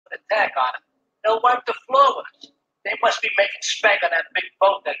attack on them, they'll wipe the floor with us. They must be making spank on that big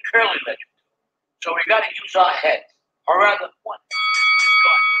boat that Curly led you to. So we got to use our heads, or rather one.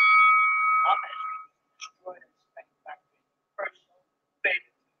 I'm going to destroy that spank factory. Personal favorite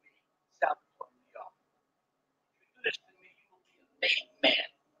to me, South New York. If you do this to me, you will be a made man.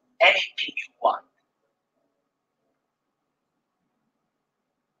 Anything you want.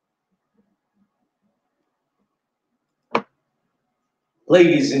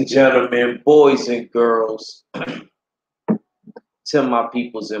 Ladies and gentlemen, boys and girls, to my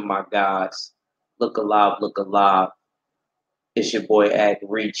peoples and my guys, look alive, look alive. It's your boy Act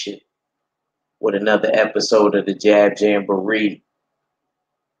Reaching with another episode of the Jab Jamboree,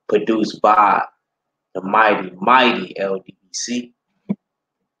 produced by the mighty, mighty LDBC.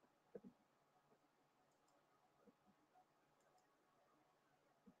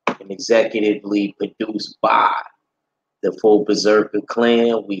 And executively produced by the Full Berserker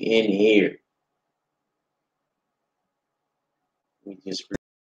Clan. We in here. We just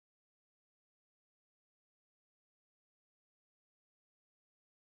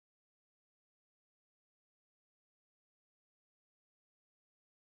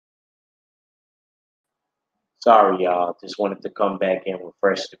sorry, y'all. Just wanted to come back and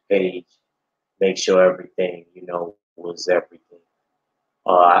refresh the page, make sure everything, was everything.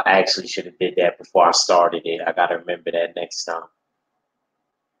 I actually should have did that before I started it. I gotta remember that next time.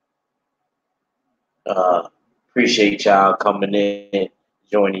 Appreciate y'all coming in,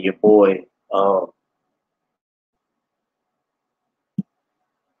 joining your boy. Let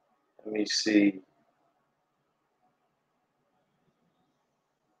me see.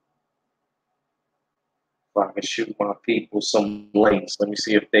 If I can shoot my people some links. Let me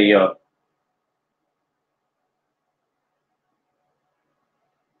see if they up.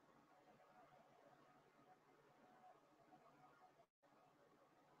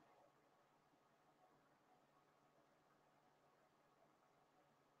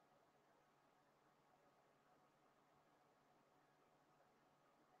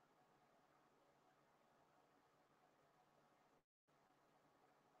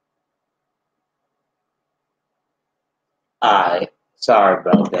 Alright, sorry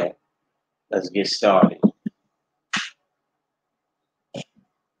about that. Let's get started.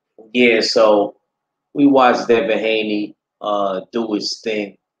 Yeah, so we watched Devin Haney do his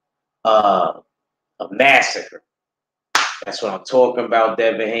thing. A massacre. That's what I'm talking about,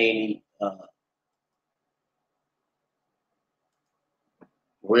 Devin Haney.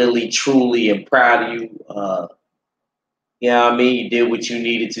 Really, truly, and proud of you. I mean? You did what you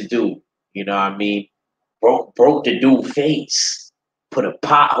needed to do. You know what I mean? Broke the dude face. Put a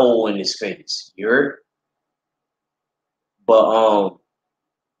pothole in his face. You heard? But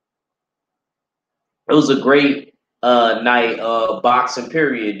it was a great night boxing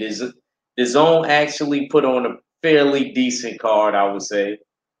period. The Zone actually put on a fairly decent card, I would say.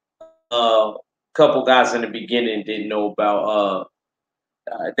 Couple guys in the beginning didn't know about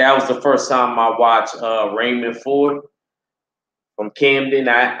that was the first time I watched Raymond Ford from Camden.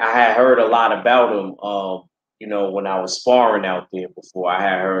 I had heard a lot about him, when I was sparring out there before. I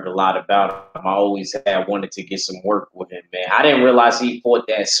had heard a lot about him. I always had wanted to get some work with him, man. I didn't realize he fought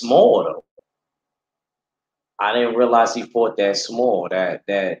that small, though. I didn't realize he fought that small.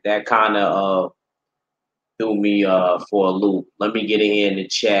 That kind of threw me for a loop. Let me get in here in the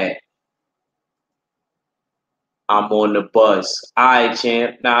chat. I'm on the bus. All right,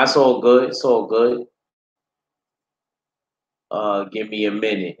 champ. Nah, it's all good. It's all good. Give me a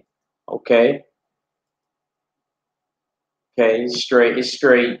minute. Okay. Okay, it's straight. It's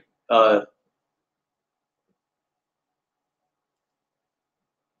straight.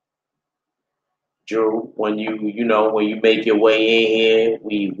 Drew, when you make your way in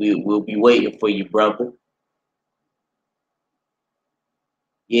here, we'll be waiting for you, brother.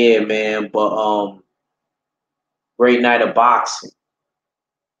 Yeah, man. But great night of boxing.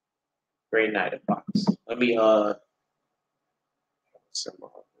 Great night of boxing. Let me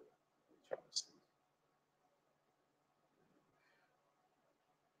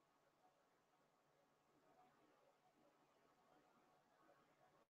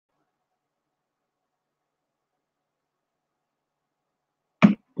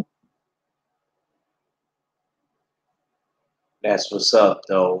that's what's up,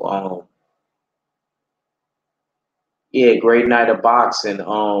 though. Yeah, great night of boxing.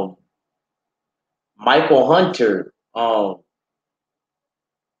 Michael Hunter.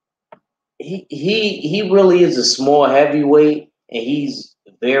 He really is a small heavyweight, and he's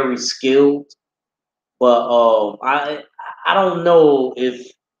very skilled. But I don't know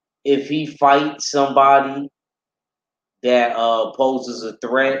if he fights somebody that poses a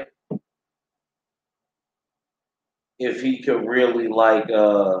threat. if he could really like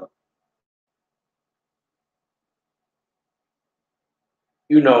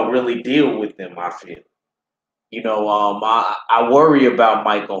really deal with them. I feel. I worry about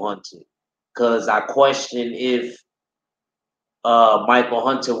Michael Hunter because I question if Michael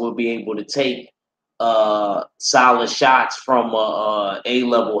Hunter will be able to take solid shots from a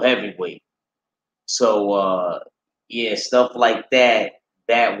level heavyweight. So yeah, stuff like that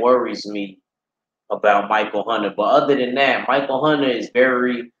worries me about Michael Hunter. But other than that, Michael Hunter is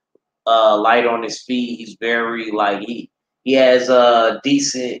very light on his feet. He's very like he has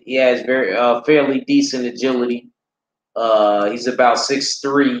very fairly decent agility. He's about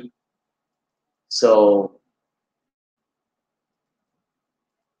 6'3". So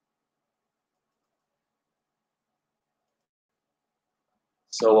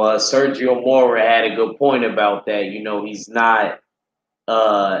Sergio Mora had a good point about that. He's not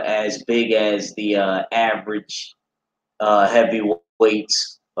as big as the average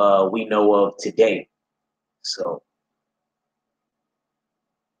heavyweights we know of today. So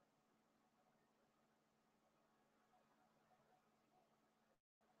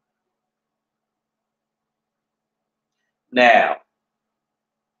now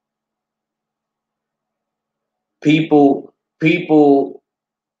people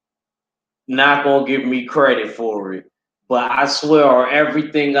not gonna give me credit for it, but I swear on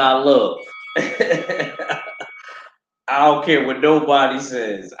everything I love. I don't care what nobody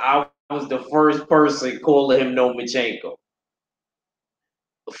says. I was the first person calling him Lomachenko.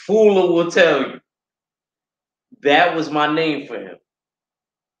 Fula will tell you that was my name for him.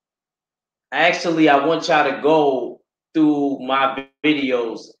 Actually, I want y'all to go through my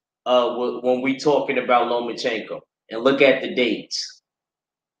videos when we talking about Lomachenko and look at the dates.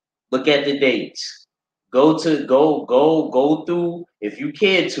 Look at the dates. Go through if you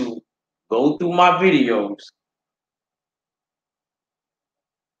care to go through my videos.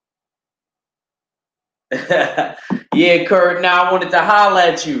 Yeah, Kurt. Now I wanted to holler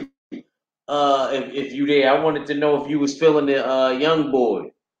at you. If you there, I wanted to know if you was feeling the young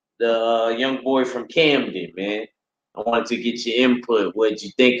boy from Camden, man. I wanted to get your input. What'd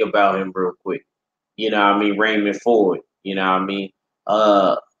you think about him, real quick? You know what I mean, Raymond Ford. You know what I mean.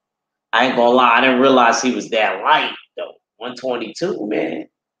 I ain't gonna lie, I didn't realize he was that light though. 122, man.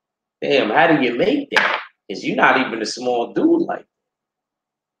 Damn, how do you make that? Cause you're not even a small dude like.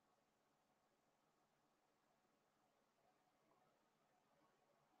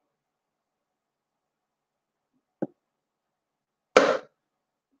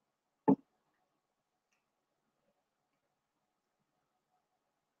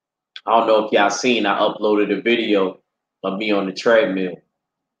 I don't know if y'all seen. I uploaded a video of me on the treadmill.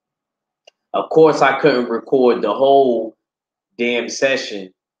 Of course, I couldn't record the whole damn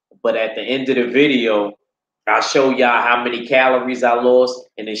session, but at the end of the video, I'll show y'all how many calories I lost,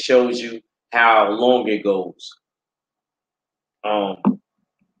 and it shows you how long it goes. Um,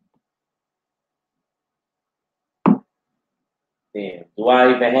 Damn, do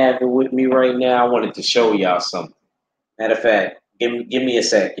I even have it with me right now? I wanted to show y'all something. Matter of fact, give me a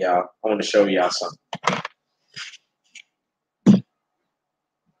sec, y'all. I want to show y'all something.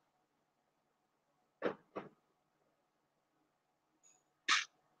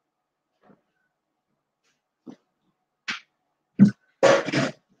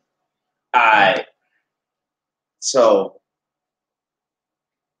 All right, so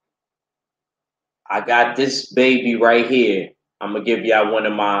I got this baby right here. I'm gonna give y'all one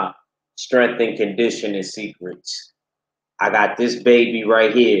of my strength and conditioning secrets. I got this baby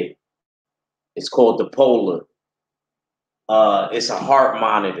right here. It's called the Polar. It's a heart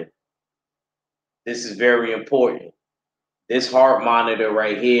monitor. This is very important. This heart monitor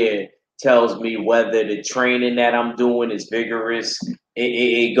right here tells me whether the training that I'm doing is vigorous.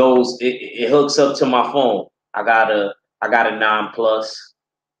 It hooks up to my phone. I got a 9 Plus.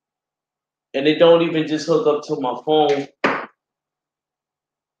 And it don't even just hook up to my phone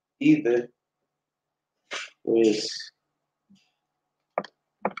either. Is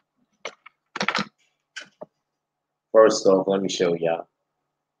first off, let me show y'all.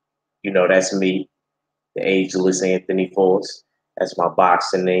 That's me, the ageless Anthony Force. That's my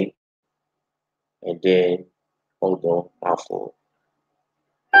boxing name. And then, hold on, my fault.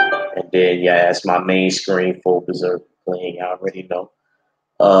 And then, yeah, that's my main screen full berserk playing. I already know.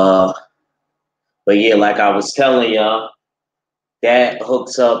 Uh, but yeah, like I was telling y'all, that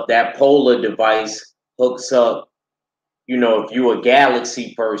Polar device hooks up. If you a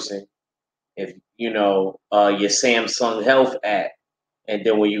Galaxy person, if your Samsung Health app, and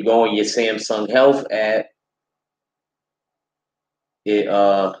then when you go on your Samsung Health app, it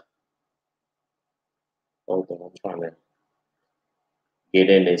Hold on, I'm trying to get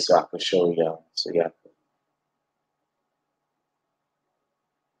in there so I can show y'all. So yeah.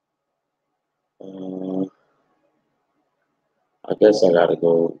 I guess I gotta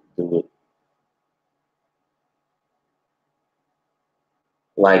go do it.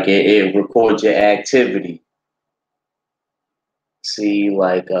 Like it records your activity. See,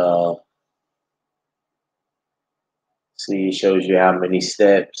 like see, it shows you how many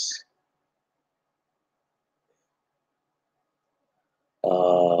steps.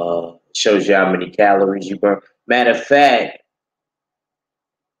 Shows you how many calories you burn. Matter of fact,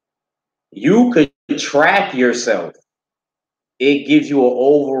 you could track yourself. It gives you an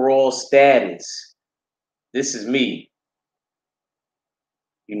overall status. This is me.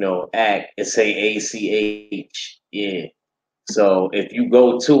 You know, it say ACH. Yeah. So if you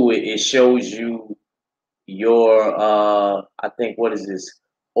go to it, it shows you your I think what is this?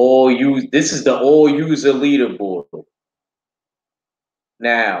 This is the all user leaderboard.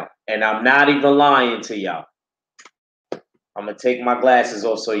 Now, and I'm not even lying to y'all. I'm gonna take my glasses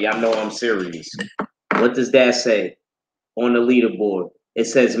off so y'all know I'm serious. What does that say on the leaderboard? It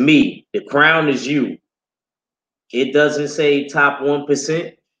says me. The crown is you. It doesn't say top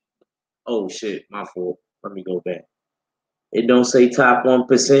 1%. Oh shit, my fault. Let me go back. It don't say top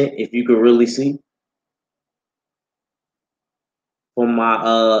 1%, if you could really see. For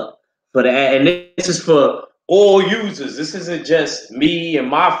my for the and this is for all users. This isn't just me and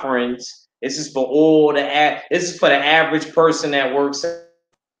my friends. This is for all this is for the average person that works.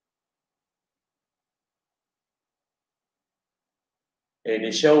 And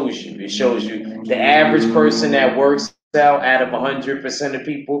it shows you the average person that works out out of 100% of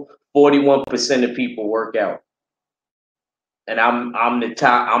people, 41% of people work out. And I'm in the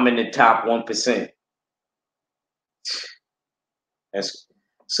top 1%. That's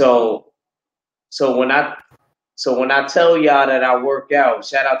so when I tell y'all that I work out,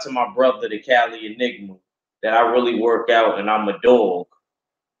 shout out to my brother, the Cali Enigma, that I really work out and I'm a dog.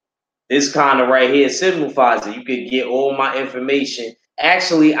 This kind of right here signifies that you could get all my information.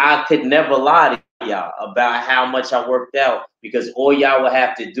 Actually, I could never lie to y'all about how much I worked out because all y'all would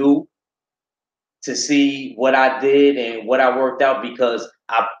have to do to see what I did and what I worked out because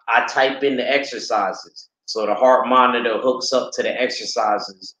I type in the exercises. So the heart monitor hooks up to the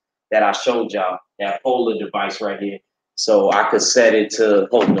exercises that I showed y'all, that polar device right here. So I could set it to,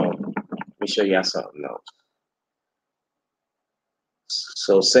 hold on, let me show y'all something else.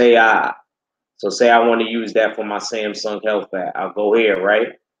 So say I want to use that for my Samsung Health app. I'll go here, right?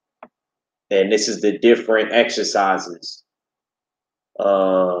 And this is the different exercises.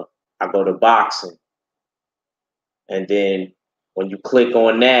 I go to boxing. And then when you click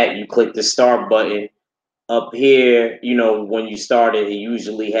on that, you click the start button. Up here, you know, when you start it, it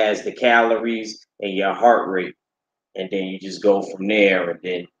usually has the calories and your heart rate. And then you just go from there. And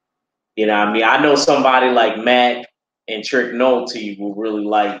then, you know what I mean? I know somebody like Mac and Trick Nolte will really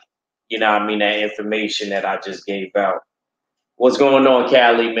like, you know what I mean, that information that I just gave out. What's going on,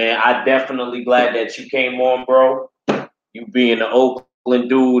 Cali, man? I definitely glad that you came on, bro. You being the Oakland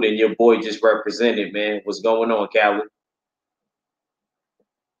dude and your boy just represented, man. What's going on, Cali?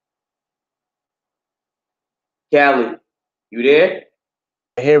 Cali, you there?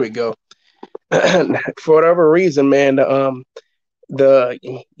 Here we go. For whatever reason, man, the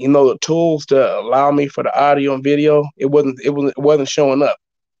the tools to allow me for the audio and video, it wasn't showing up.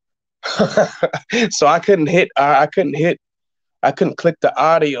 So I couldn't click the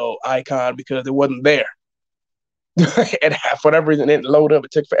audio icon because it wasn't there. And for whatever reason, it didn't load up.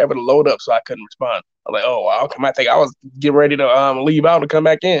 It took forever to load up, so I couldn't respond. I'm like, oh, I think I was getting ready to leave out and come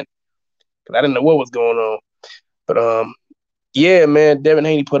back in because I didn't know what was going on. But yeah, man, Devin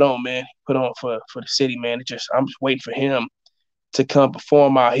Haney put on for the city, man. I'm just waiting for him to come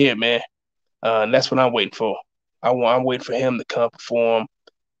perform out here, man. And that's what I'm waiting for. I'm waiting for him to come perform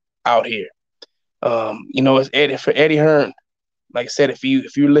out here. It's Eddie Hearn. Like I said, if you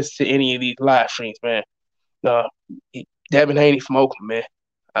listen to any of these live streams, man, uh, Devin Haney from Oakland,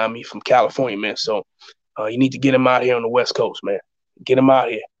 man. He's from California, man. So you need to get him out here on the West Coast, man. Get him out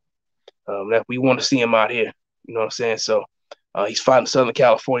here. That we want to see him out here. You know what I'm saying? So he's fought in Southern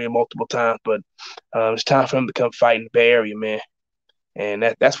California multiple times, but it's time for him to come fight in the Bay Area, man. And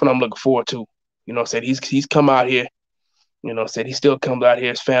that's what I'm looking forward to. You know what I'm saying? He's come out here. You know what I'm saying? He still comes out here.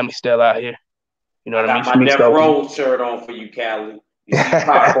 His family's still out here. You know what I mean? I got my Death Row shirt on for you, Cali. You see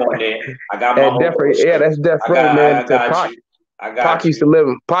Pac on there. I got my Death Row. Yeah, that's Death Row, man. I got you. Pac used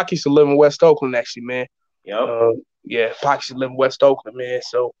to live in West Oakland, actually, man. Yep. Yeah, Pac used to live in West Oakland, man.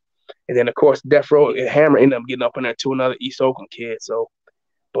 So, and then of course Death Row and Hammer ended up getting up in there to another East Oakland kid. So,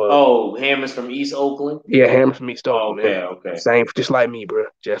 But Hammers from East Oakland. yeah, Hammers from East Oakland, Okay, man. okay. Same, just like me, bro.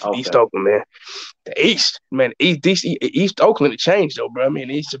 Just Okay. East Oakland, man. The East, man. East Oakland, it changed though, bro. I mean,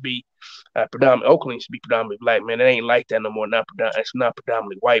 it used to be predominantly Oakland used to be predominantly black, man. It ain't like that no more. It's not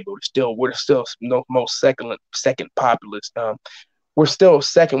predominantly white, but we're still most second populous. We're still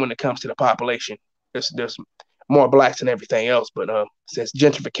second when it comes to the population. There's more blacks than everything else, but since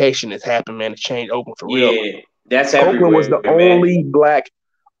gentrification has happened, man, it's changed Oakland for real. Yeah, that's everywhere. Oakland was the only black.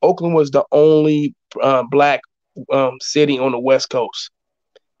 Oakland was the only black city on the West Coast.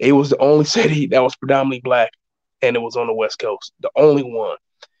 It was the only city that was predominantly black, and it was on the West Coast. The only one.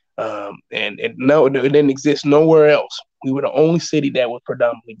 And no, it didn't exist nowhere else. We were the only city that was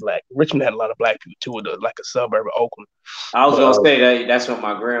predominantly black. Richmond had a lot of black people too, like a suburb of Oakland. I was gonna say that's where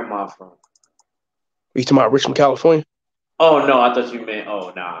my grandma from. You talking about Richmond, California? Oh no, I thought you meant.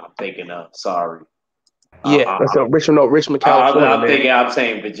 Oh no, I'm thinking of. Sorry. Yeah, that's Richmond, California. I'm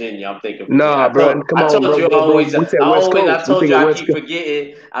saying Virginia. I'm thinking. Virginia. Nah, bro. Come on, bro. I told you I keep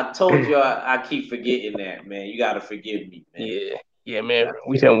forgetting. I told you I keep forgetting that, man. You gotta forgive me, man. Yeah, man.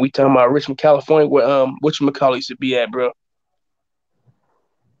 We talking about Richmond, California, where whatchamacallit used to be at, bro.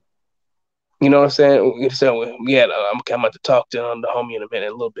 You know what I'm saying? So I'm about to talk to the homie in a minute,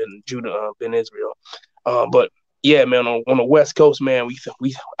 a little bit in Judah, Ben Israel. But yeah, man, on the West Coast, man,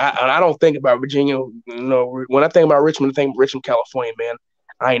 I don't think about Virginia. You know, when I think about Richmond, I think Richmond, California, man.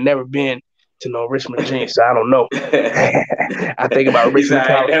 I ain't never been to no Richmond, Virginia, so I don't know. I think about Richmond,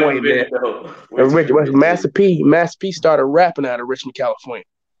 California, man. Master P started rapping out of Richmond, California.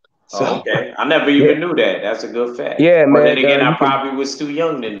 So, okay. I never even knew that. That's a good fact. Yeah, man. But then again, I probably was too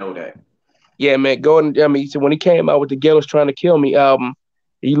young to know that. Yeah, man. So when he came out with the Ghetto's Trying to Kill Me album,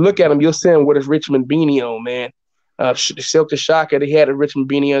 you look at him, you'll see him with his Richmond beanie on, man. Silk the Shocker, they had a Richmond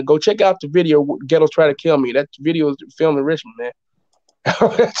beanie on. Go check out the video, Ghetto's Trying to Kill Me. That video is filmed in Richmond, man.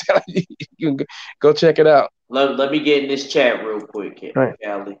 You can go check it out. Let me get in this chat real quick, right.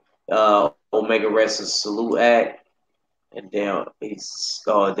 Callie. Omega Wrestler's salute act, and then he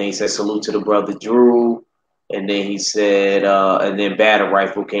said salute to the brother Drew, and then he said, and then Battle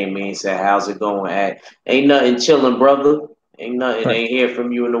Rifle came in and said, "How's it going, act? Ain't nothing chilling, brother. Ain't nothing. Right. Ain't hear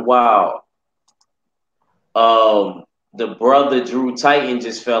from you in a while." The brother Drew Titan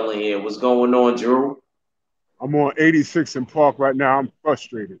just fell in here. What's going on, Drew? I'm on 86 in Park right now. I'm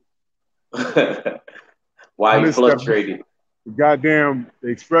frustrated. Why are you frustrated? The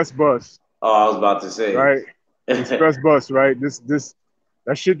express bus. Oh, I was about to say. Right? The express bus, right?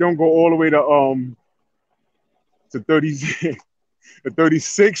 That shit don't go all the way to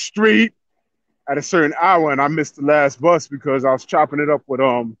 36th Street at a certain hour, and I missed the last bus because I was chopping it up with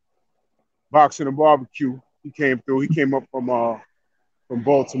Boxing and Barbecue. He came through. He came up from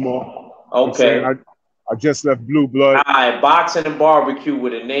Baltimore. Okay. I just left Blue Blood. All right, Boxing and Barbecue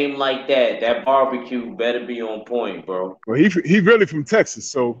with a name like that. That barbecue better be on point, bro. Well, he really from Texas,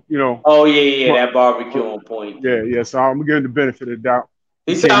 so you know. Oh yeah, that barbecue on point. Yeah. So I'm gonna give him the benefit of the doubt.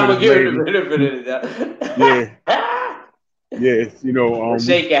 He said I'm gonna give him the benefit of the doubt. Yeah. You know.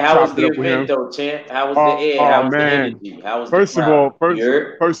 Shake it. How was the event though, champ? How was the air? How was the energy? How was first of all,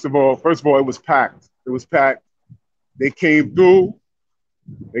 it was packed. It was packed. They came through.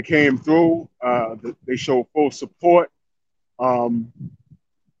 They showed full support. Let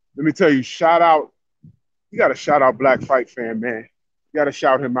me tell you, you got to shout out Black Fight Fan, man. You got to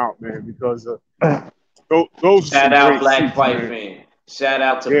shout him out, man, because those shout out Black Fight Fan. Shout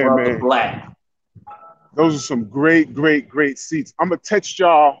out to Brother Black. Those are some great seats. I'm gonna text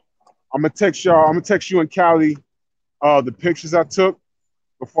you and Callie the pictures I took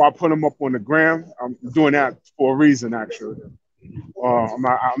before I put them up on the gram. I'm doing that for a reason, actually. I'm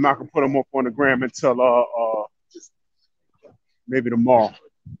not gonna put them up on the gram until maybe tomorrow.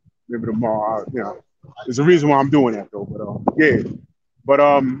 There's a reason why I'm doing that though.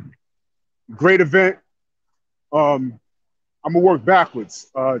 But great event. I'm gonna work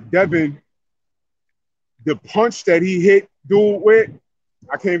backwards. Devin, the punch that he hit dude with,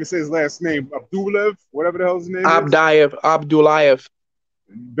 I can't even say his last name, Abdullaev, whatever the hell his name is. Abdullaev.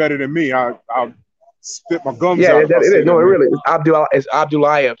 Better than me. I'll spit my gums Yeah, out. It's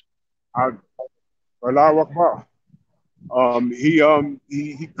Abdullaev. Allah Akbar.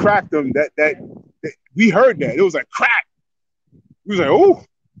 He cracked him. That we heard that. It was like crack. He was like, oh,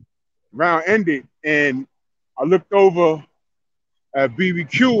 round ended. And I looked over at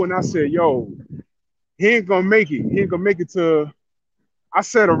BBQ and I said, yo, he ain't gonna make it. He ain't gonna make it to, I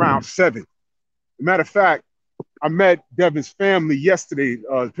said around 7. Matter of fact, I met Devin's family yesterday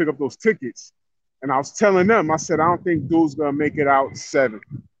to pick up those tickets. And I was telling them, I said, I don't think dude's going to make it out 7.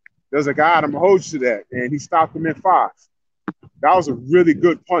 There's a guy, I'm going to hold you to that. And he stopped him in 5. That was a really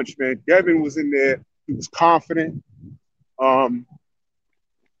good punch, man. Devin was in there. He was confident. There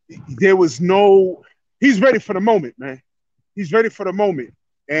was no. He's ready for the moment, man. He's ready for the moment.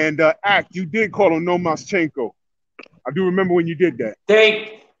 And Act, you did call him Nomaschenko. I do remember when you did that.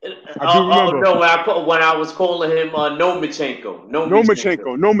 Oh no! When I was calling him Nomachenko.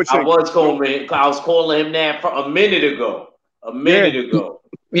 Nomachenko. I was calling him that for a minute ago.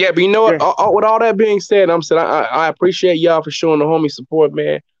 Yeah, but you know what? With all that being said, I appreciate y'all for showing the homie support,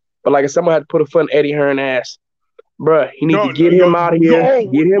 man. But like I said, I'm gonna have to put a foot in Eddie Hearn's ass, bruh. He need to get him out of here.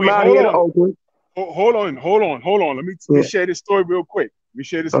 Get him out of here to Oakland. Hold on. Let me share this story real quick. We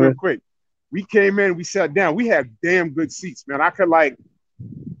came in, we sat down. We had damn good seats, man. I could like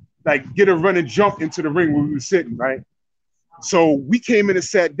get a run and jump into the ring where we were sitting, right? So we came in and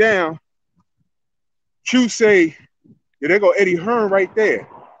sat down. Q say, yeah, there go Eddie Hearn right there.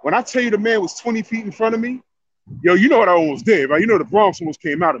 When I tell you the man was 20 feet in front of me, yo, you know what I almost did, right? You know the Bronx almost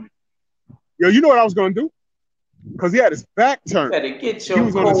came out of me. Yo, you know what I was gonna do? Because he had his back turned. Better get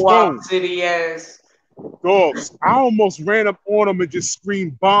your Co-op City ass. Dogs, I almost ran up on him and just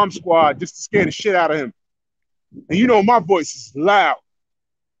screamed "Bomb Squad" just to scare the shit out of him. And you know my voice is loud.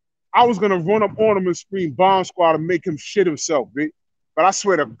 I was gonna run up on him and scream "Bomb Squad" and make him shit himself, bitch. But I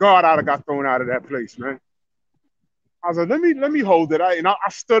swear to God, I'd have got thrown out of that place, man. I was like, let me hold it. I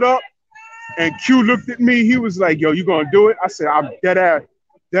stood up, and Q looked at me. He was like, "Yo, you gonna do it?" I said, "I'm dead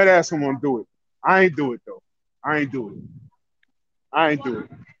ass. I'm gonna do it. I ain't do it though. I ain't do it.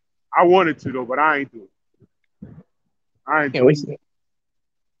 I wanted to though, but I ain't do it.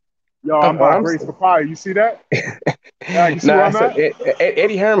 Yo, I'm about Grace Papaya. You see that? You see where I'm at?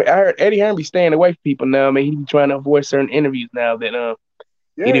 Eddie Hearn. I heard Eddie Hearn be staying away from people now. I mean, he be trying to avoid certain interviews now that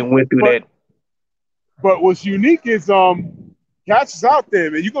he didn't went through that. But what's unique is Cats is out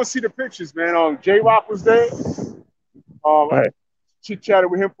there, man. You gonna see the pictures, man. J-Rock was there. Right. Chit-chatted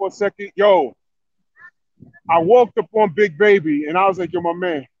with him for a second. Yo, I walked up on Big Baby and I was like, yo, my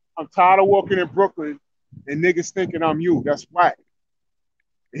man, I'm tired of walking in Brooklyn and niggas thinking I'm you. That's whack.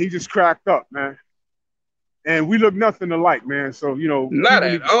 And he just cracked up, man. And we look nothing alike, man. So, you know, not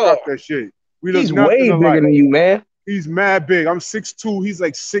at all. That shit. He's way bigger than you, man. He's mad big. I'm 6'2". He's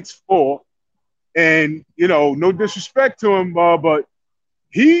like 6'4". And, you know, no disrespect to him, but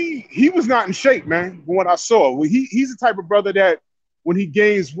he was not in shape, man, from what I saw. Well, he's the type of brother that when he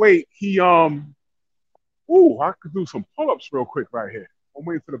gains weight, I could do some pull-ups real quick right here. I'm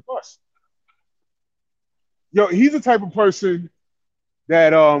waiting for the bus. Yo, he's the type of person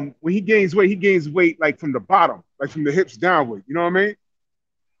that when he gains weight like from the bottom, like from the hips downward. You know what I mean?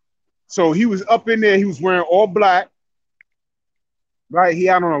 So he was up in there. He was wearing all black, right? He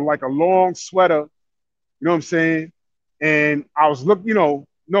had on like a long sweater. You know what I'm saying? And I was looking, you know,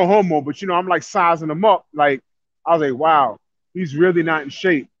 no homo, but you know, I'm like sizing him up. Like I was like, wow, he's really not in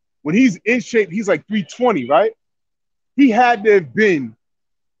shape. When he's in shape, he's like 320, right? He had to have been,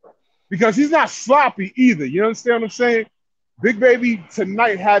 because he's not sloppy either. You understand what I'm saying? Big Baby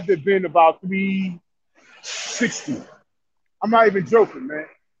tonight had to have been about 360. I'm not even joking, man,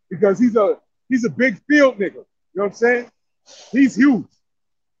 because he's a big field nigga. You know what I'm saying? He's huge.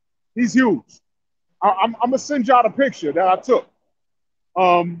 I'm gonna send y'all the picture that I took.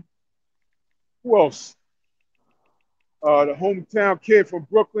 Who else? The hometown kid from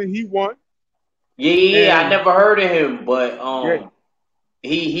Brooklyn, he won. Yeah, I never heard of him, but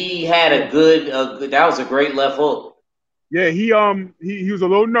he had a good. That was a great left hook. Yeah, he was a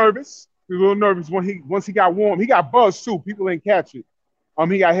little nervous. Once he got warm. He got buzzed too. People didn't catch it.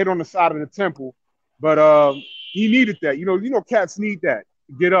 He got hit on the side of the temple, but he needed that. You know, cats need that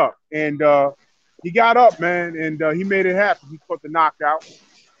to get up, and he got up, man, and he made it happen. He caught the knockout,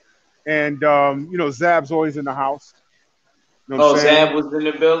 and you know, Zab's always in the house. You know Zab was in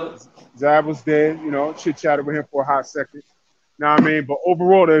the building. Zab was there. You know, chit-chatted with him for a hot second. You know what I mean? But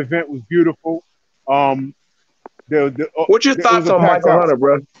overall, the event was beautiful. What's your thoughts on Michael Hunter,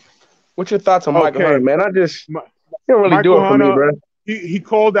 bro? What's your thoughts on Michael Hunter, man? He don't really do it for me, bro. He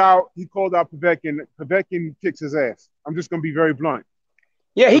called out Povetkin. Povetkin kicks his ass. I'm just gonna be very blunt.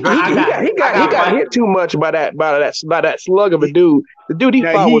 Yeah, he got hit too much by that slug of a dude. The dude he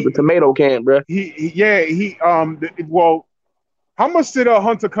fought with the tomato can, bro. Well, how much did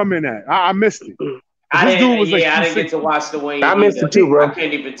Hunter come in at? I missed it. I didn't get to watch the weigh-in. I missed it too, bro. I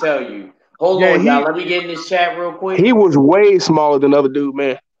can't even tell you. Hold on, y'all. Let me get in this chat real quick. He was way smaller than the other dude,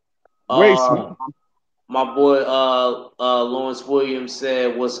 man. Way smaller. My boy Lawrence Williams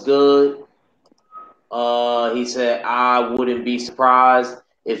said, "What's good?" He said, "I wouldn't be surprised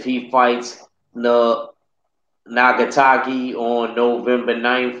if he fights Nagataki on November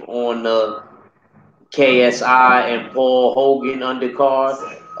 9th on the KSI and Paul Hogan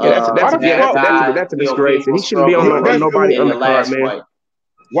undercard. Yeah, that's a disgrace. He shouldn't be on nobody in the undercard, last man. fight.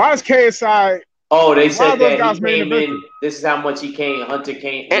 Why is KSI? Oh, they Why said are those that guys he main came in. eventing? This is how much he came. Hunter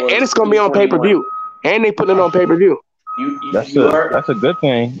came. And it's gonna be on pay-per-view. And they putting it on pay-per-view. That's heard? a good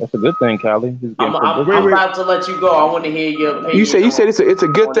thing. That's a good thing, Callie. I'm about to let you go. I want to hear your opinion. You said it's a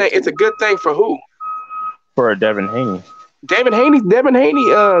good thing. It's a good thing for who? For Devin Haney. Devin Haney gonna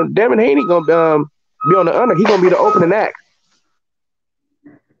be on the under. He's gonna be the opening act.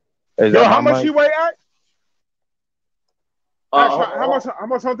 Yo, how much he weigh at? How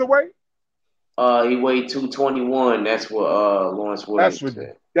much Hunter weigh? He weighed 221. That's what Lawrence Williams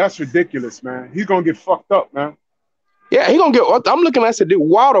said. That's ridiculous, man. He's gonna get fucked up, man. Yeah, he gonna get. I'm looking. I said, dude,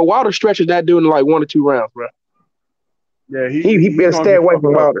 Wilder stretches that dude in like 1 or 2 rounds, bro. Yeah, he better stay away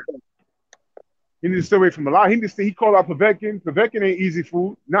from Wilder. He needs to stay away from a lot. He called out Povetkin. Povetkin ain't easy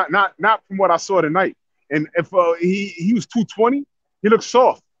food. Not from what I saw tonight. And if he was 220, he looked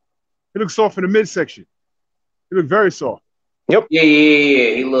soft. He looked soft in the midsection. He looked very soft. Yep. Yeah.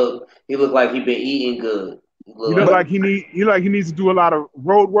 He looked like he been eating good. He looked like he needs to do a lot of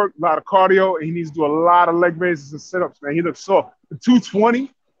road work, a lot of cardio, and he needs to do a lot of leg raises and sit-ups, man. He looks soft. 220?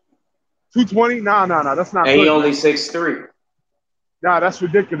 Nah, that's not and good. He only 6'3". Nah, that's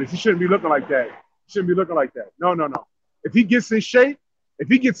ridiculous. He shouldn't be looking like that. No. If he gets in shape, if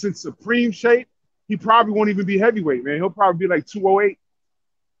he gets in supreme shape, he probably won't even be heavyweight, man. He'll probably be like 208.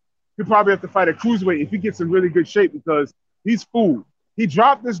 He'll probably have to fight at cruiserweight if he gets in really good shape because he's fooled. He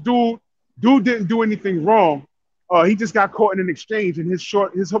dropped this dude. Dude didn't do anything wrong. He just got caught in an exchange, and his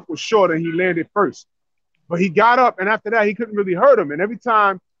hook was short, and he landed first. But he got up, and after that, he couldn't really hurt him. And every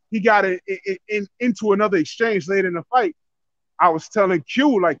time he got into another exchange later in the fight, I was telling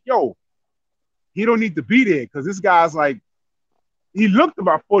Q, like, yo, he don't need to be there because this guy's like, he looked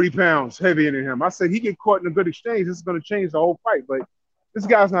about 40 pounds heavier than him. I said, he get caught in a good exchange, this is going to change the whole fight. But this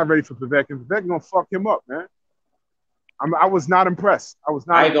guy's not ready for Povetkin. Povetkin going to fuck him up, man. I was not impressed.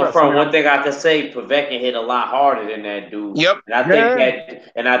 I ain't gonna front. One thing I can say, Povetkin hit a lot harder than that dude. Yep.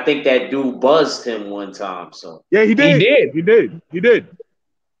 And I think that dude buzzed him one time. So yeah, he did. He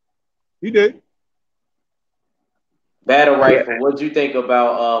did. Battle Rifle. What'd you think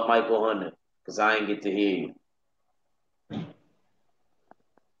about Michael Hunter? Because I ain't get to hear you.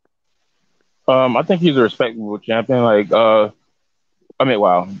 I think he's a respectable champion.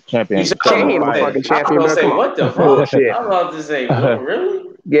 Champion. He's a fucking champion. I was say, what the fuck? I was about to say,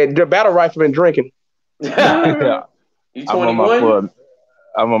 really? Yeah, the Battle Rifle been drinking. Yeah. You 21?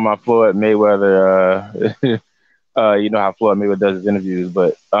 I'm on my floor at Mayweather. You know how Floyd Mayweather does his interviews,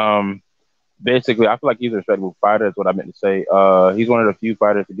 but basically, I feel like he's a respectable fighter. Is what I meant to say. He's one of the few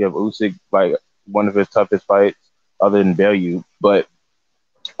fighters to give Usyk like one of his toughest fights, other than Bellew. But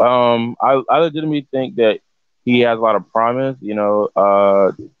I legitimately think that he has a lot of promise. You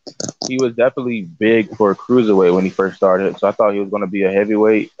know, he was definitely big for a cruiserweight when he first started, so I thought he was going to be a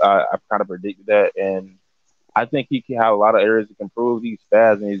heavyweight. I kind of predicted that, and I think he can have a lot of areas he can improve. He's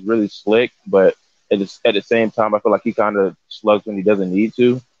fast and he's really slick, but at the same time, I feel like he kind of slugs when he doesn't need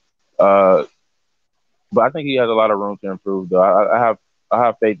to. But I think he has a lot of room to improve, though. I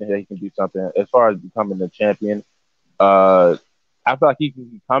have faith in that he can do something. As far as becoming the champion, I feel like he can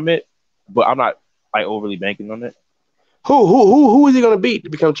become it, but I'm not like overly banking on it. Who is he gonna beat to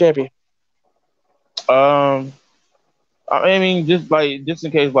become champion? I mean, just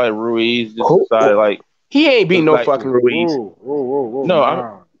in case, like Ruiz just decided, like he ain't beating no fucking Ruiz. Whoa, no,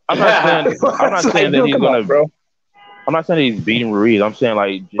 I'm not saying that he's gonna, bro. I'm not saying he's beating Ruiz. I'm saying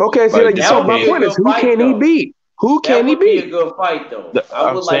like so my point is, who can he beat? Who can he beat? That would be a good fight, though.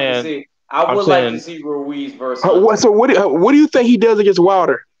 I would like to see Ruiz versus. So what do you think he does against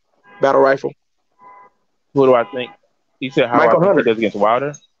Wilder? Battle Rifle. Who do I think? He said how Michael Hunter. He does against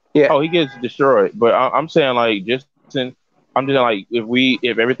Wilder. Yeah. Oh, he gets destroyed. But I'm saying like if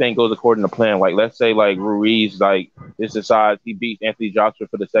everything goes according to plan, like let's say like Ruiz decides he beats Anthony Joshua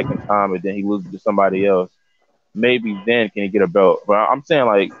for the second time and then he loses to somebody else, maybe then can he get a belt? But I'm saying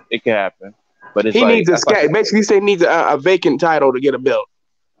like it can happen. But it's needs basically he needs a vacant title to get a belt.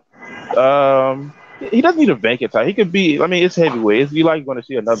 He doesn't need a vacant title. He could be. I mean, it's heavyweight. It's like going to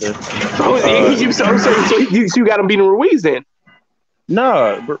see another. So you got him beating Ruiz then?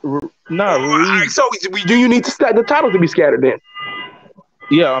 No, Ruiz. So do you need the title to be scattered then?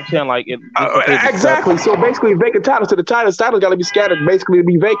 Yeah, I'm saying like it. Exactly. So basically, vacant title. So the title got to be scattered basically to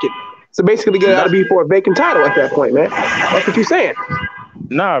be vacant. So basically, it got to be for a vacant title at that point, man. That's what you're saying.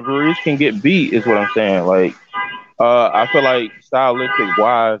 Nah, Ruiz can get beat, is what I'm saying. Like, I feel like stylistic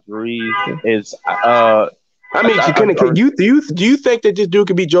wise, Ruiz is. Do you think that this dude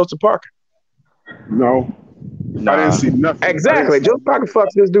could beat Joseph Parker? No, I didn't Nah. see nothing. Exactly. Joe Parker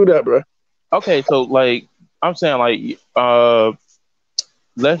fucks this dude up, bro. Okay, so like I'm saying, like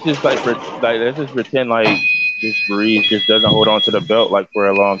let's just let's just pretend like this Breeze just doesn't hold on to the belt like for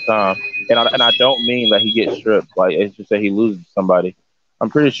a long time, and I don't mean that he gets stripped. Like it's just that he loses somebody. I'm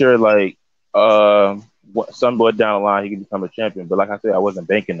pretty sure like somewhere down the line he can become a champion. But like I said, I wasn't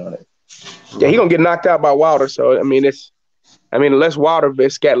banking on it. Yeah, he gonna get knocked out by Wilder. So unless Wilder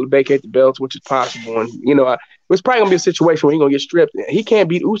vacate the belts, which is possible, and it's probably gonna be a situation where he gonna get stripped. He can't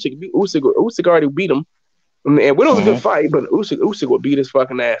beat Usyk. Usyk already beat him, and it was a good fight, but Usyk would beat his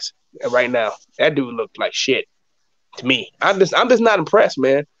fucking ass right now. That dude looked like shit to me. I'm just not impressed,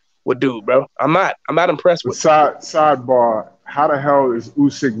 man, with dude, bro. I'm not impressed with. Sidebar: how the hell is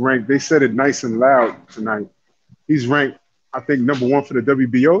Usyk ranked? They said it nice and loud tonight. He's ranked, I think, #1 for the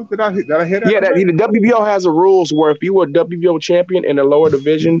WBO. Did I hear that? Yeah, the WBO has a rules where if you were a WBO champion in the lower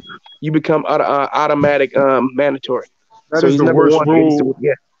division, you become automatic mandatory. That so is he's the number worst one. rule.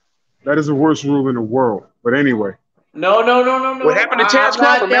 Yeah. That is the worst rule in the world. But anyway. No. What happened to Terrence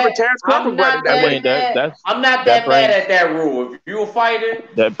Crawford? Remember Terrence Crawford brought it that way. I'm not that mad at that rule. If you're a fighter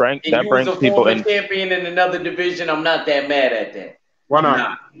that brings people in champion in another division, I'm not that mad at that. Why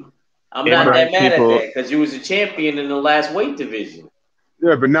not? I'm not that mad at that because you was a champion in the last weight division.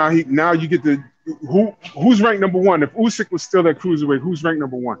 Yeah, but now you get the who's ranked #1? If Usyk was still at cruiserweight, who's ranked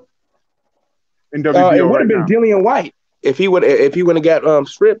 #1 in WBO? It would have been Dillian White if he would have got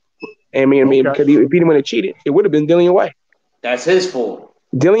stripped. Because if he didn't want to cheat it, it would have been Dillian White. That's his fault.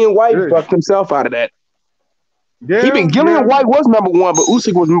 Dillian White fucked himself out of that. Yeah, Dillian White was #1, but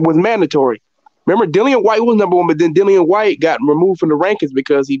Usyk was mandatory. Remember, Dillian White was #1, but then Dillian White got removed from the rankings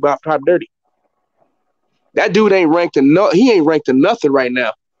because he got top dirty. That dude ain't ranked he ain't ranked in nothing right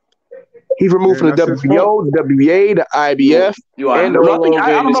now. He's removed from the WBO, the WBA, the IBF, and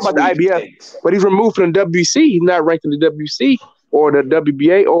I don't know about the IBF, but he's removed from the WC. He's not ranked in the WC or the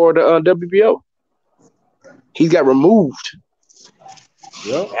WBA or the WBO. He's got removed.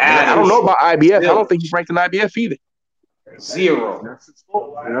 Yep. I don't know about IBF. I don't think he's ranked in IBF either. 0. That's his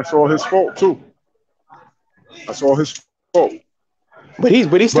fault. And that's all his fault too. That's all his fault. But he's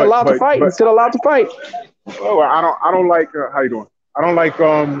still allowed to fight. He's still allowed to fight. Oh, I don't like how you doing? I don't like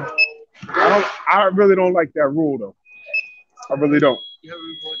I really don't like that rule though. I really don't.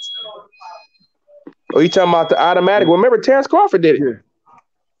 Oh, you talking about the automatic? Well, remember Terrence Crawford did it.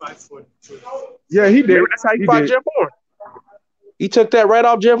 Yeah, he did. Remember, that's how he fought Jeff Horn. He took that right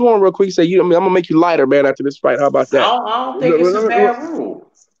off Jeff Horn real quick. He said, I'm gonna make you lighter, man, after this fight. How about that? I don't think it's a bad rule.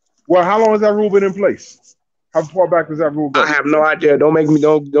 Well, how long has that rule been in place? How far back does that rule go? I have no idea.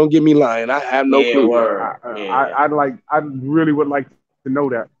 Don't get me lying. I have no clue. I really would like to know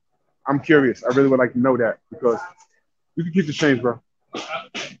that. I'm curious. I really would like to know that because you can keep the change, bro. All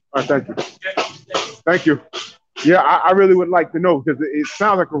right, thank you. Thank you. Yeah, I really would like to know because it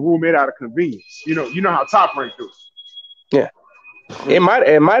sounds like a rule made out of convenience. You know how Top Rank do it. Yeah. It might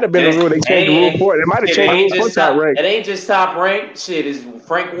have been a rule they changed the rule for it. It might have changed the rule for Top Rank. It ain't just Top Rank. Shit, it's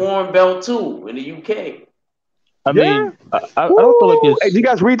Frank Warren belt too in the UK. I mean, I don't feel like it's. Hey, do you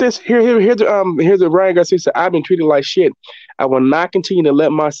guys read this? Here's the Ryan Garcia said, "I've been treated like shit. I will not continue to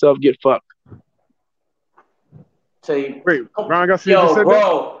let myself get fucked." Tell you, wait, Ryan Garcia just said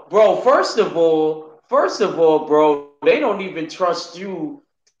that? Bro. First of all, bro, they don't even trust you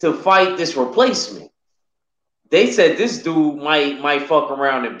to fight this replacement. They said this dude might fuck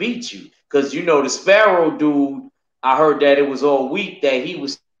around and beat you because the Sparrow dude. I heard that it was all week that he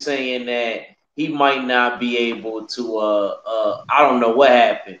was saying that he might not be able to. I don't know what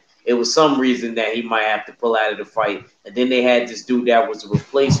happened. It was some reason that he might have to pull out of the fight. And then they had this dude that was a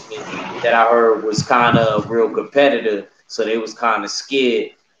replacement that I heard was kind of a real competitor. So they was kind of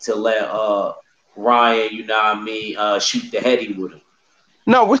scared to let Ryan, shoot the heady with him.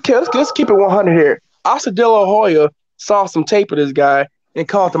 No, let's keep it 100 here. Oscar De La Hoya saw some tape of this guy and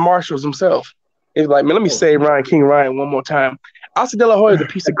called the marshals himself. It's like, man, let me say King Ryan one more time. Oscar De La Hoya is a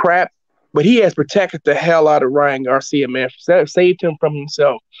piece of crap, but he has protected the hell out of Ryan Garcia, man. Saved him from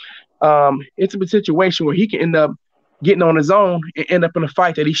himself. It's a situation where he can end up getting on his own and end up in a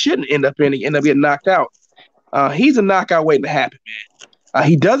fight that he shouldn't end up in and end up getting knocked out. He's a knockout waiting to happen, man.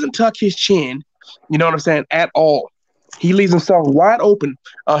 He doesn't tuck his chin, you know what I'm saying, at all. He leaves himself wide open.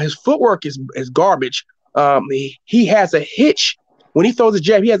 His footwork is garbage. He has a hitch. When he throws a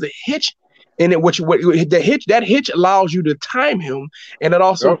jab, he has a hitch. And that hitch allows you to time him, and it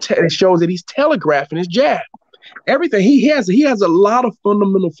also it shows that he's telegraphing his jab. Everything he has a lot of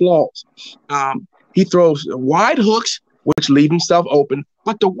fundamental flaws. He throws wide hooks, which leave himself open.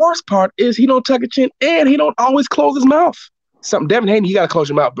 But the worst part is he don't tuck a chin, and he don't always close his mouth. Something Devin Haney, you got to close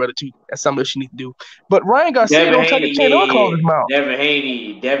your mouth, brother, too. That's something else you need to do. But Ryan Garcia Devin don't take a Haney, chance or close his mouth. Devin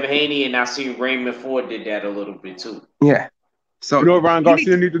Haney, and I see Raymond Ford did that a little bit too. Yeah. So You know what Ryan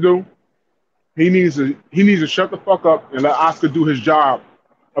Garcia need to do? He needs to shut the fuck up and let Oscar do his job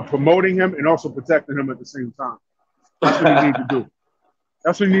of promoting him and also protecting him at the same time. That's what he needs to do.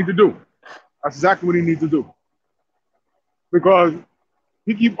 That's what he needs to do. That's exactly what he needs to do. Because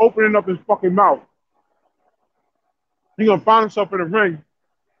he keep opening up his fucking mouth. He gonna find himself in a ring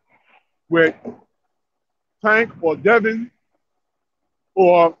with Tank or Devin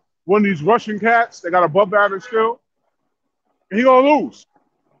or one of these Russian cats that got above average skill, and he gonna lose.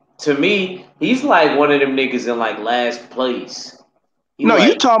 To me, he's like one of them niggas in like last place. No,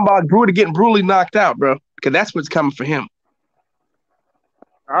 you talking about Bruder getting brutally knocked out, bro. Because that's what's coming for him.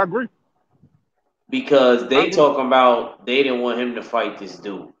 I agree. Because they talking about they didn't want him to fight this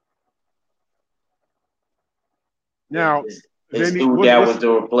dude. Now, this dude that was the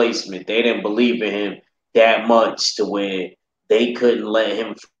replacement. They didn't believe in him that much to where they couldn't let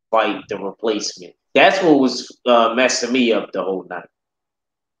him fight the replacement. That's what was messing me up the whole night.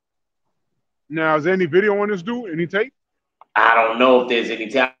 Now, is there any video on this dude? Any tape? I don't know if there's any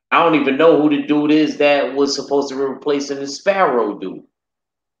tape. I don't even know who the dude is that was supposed to be replacing the Sparrow dude.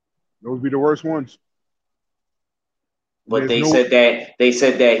 Those be the worst ones. But they said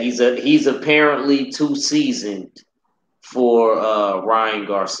that he's apparently too seasoned for Ryan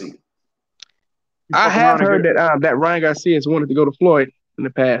Garcia. I have heard that Ryan Garcia has wanted to go to Floyd in the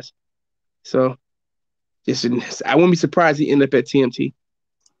past. So I wouldn't be surprised he ended up at TMT.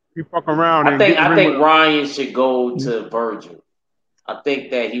 He fuck around. I think Ryan should go to Virgil. I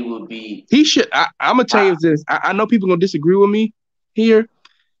think that he would be. He should. I'm gonna tell you this. I know people are gonna disagree with me here.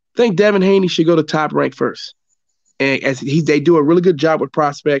 I think Devin Haney should go to Top Rank first, and they do a really good job with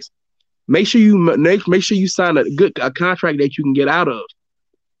prospects. Make sure you sign a contract that you can get out of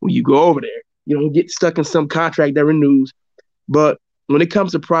when you go over there. You don't get stuck in some contract that renews. But when it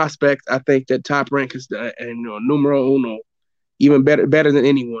comes to prospects, I think that Top Rank is numero uno, even better than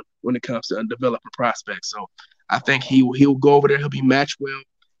anyone when it comes to developing prospects. So I think he'll go over there. He'll be matched well,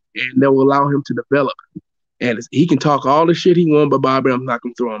 and that will allow him to develop. And he can talk all the shit he wants, but Bobby, I'm not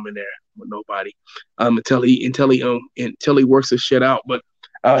gonna throw him in there with nobody until he works his shit out. But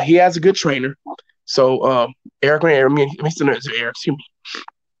he has a good trainer. So Eddie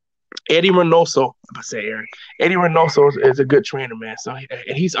Reynoso, Eddie Reynoso is a good trainer, man. So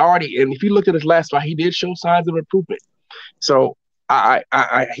he's already, and if you look at his last fight, he did show signs of improvement. So I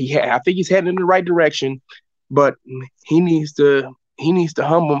think he's heading in the right direction, but he needs to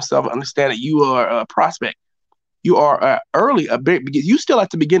humble himself and understand that you are a prospect. You are early a bit because you still at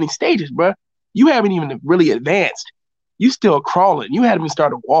the beginning stages, bro. You haven't even really advanced. You still crawling. You haven't even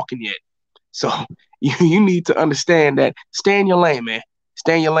started walking yet. So you need to understand that. Stay in your lane, man.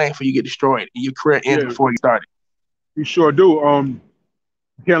 Stay in your lane before you get destroyed and your career ends before you started. You sure do. You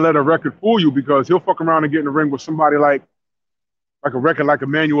can't let a record fool you because he'll fuck around and get in the ring with somebody like a record like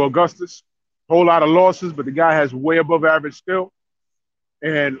Emmanuel Augustus. Whole lot of losses, but the guy has way above average skill.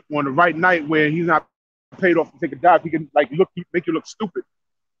 And on the right night where he's not paid off to take a dive, he can make you look stupid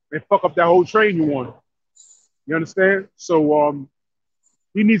and fuck up that whole train you won. You understand? So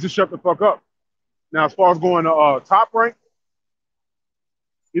he needs to shut the fuck up. Now, as far as going to Top Rank,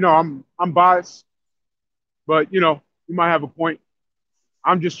 I'm biased, but you might have a point.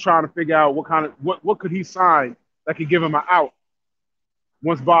 I'm just trying to figure out what could he sign that could give him an out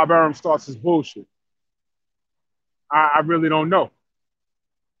once Bob Arum starts his bullshit. I really don't know.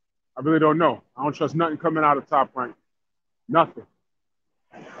 I don't trust nothing coming out of Top Rank. Nothing.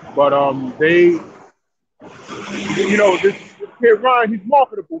 But this kid Ryan, he's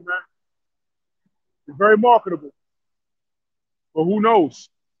marketable, man. He's very marketable. But who knows?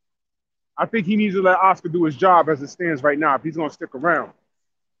 I think he needs to let Oscar do his job as it stands right now if he's going to stick around.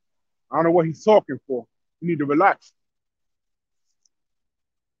 I don't know what he's talking for. You need to relax.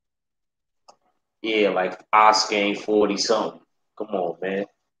 Yeah, like Oscar ain't 40-something. Come on, man.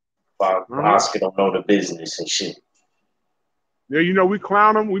 Oscar don't know the business and shit. Yeah, we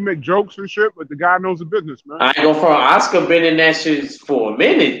clown him, we make jokes and shit, but the guy knows the business, man. I ain't gonna front. Oscar been in that shit for a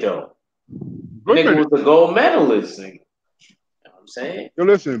minute, though. Nigga was a gold medalist. You know what I'm saying? Yo,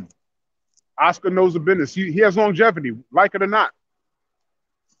 listen, Oscar knows the business. He has longevity, like it or not.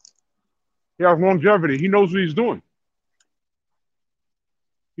 He has longevity. He knows what he's doing.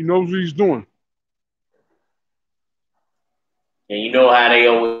 And you know how they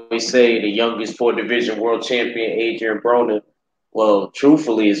always say the youngest 4-division world champion, Adrian Broner. Well,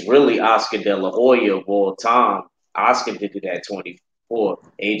 truthfully, it's really Oscar De La Hoya of all time. Oscar did it at 24.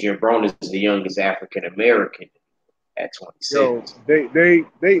 Adrian Broner is the youngest African American at 26. Yo,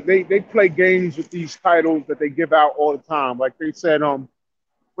 they play games with these titles that they give out all the time. Like they said,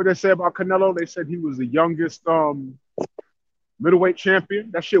 what they said about Canelo, they said he was the youngest middleweight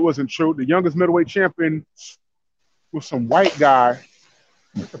champion. That shit wasn't true. The youngest middleweight champion was some white guy.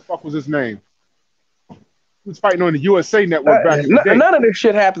 What the fuck was his name? He was fighting on the USA Network back in the day. None of this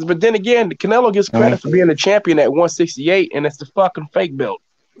shit happens. But then again, Canelo gets credit for being the champion at 168, and it's the fucking fake belt.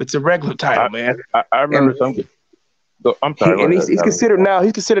 It's a regular title, man. I remember something. I'm sorry. And he's considered now.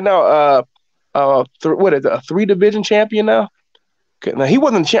 He's considered now. What is it? A 3-division champion now? Now he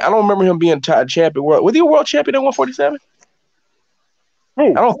wasn't. I don't remember him being champion. Was he a world champion at 147? Who?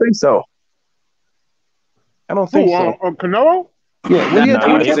 I don't think so. I don't think so. Canelo? Yeah,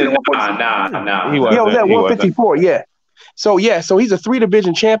 Nah, he was at 154. Yeah. So he's a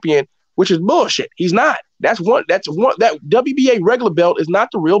 3-division champion, which is bullshit. He's not. That's one. That WBA regular belt is not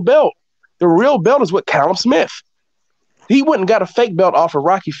the real belt. The real belt is what Callum Smith. He went and got a fake belt off of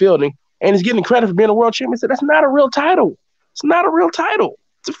Rocky Fielding, and he's getting credit for being a world champion. So that's not a real title. It's not a real title.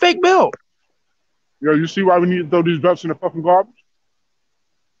 It's a fake belt. Yo, you see why we need to throw these belts in the fucking garbage?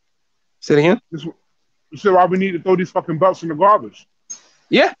 Say it again. You see why we need to throw these fucking belts in the garbage?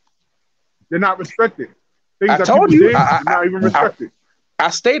 Yeah. They're not respected. Things I that told people you. did, they're not even respected. I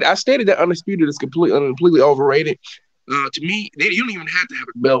stated that Undisputed is completely overrated. To me, you don't even have to have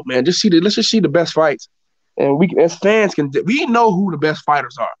a belt, man. Let's just see the best fights, and we as fans we know who the best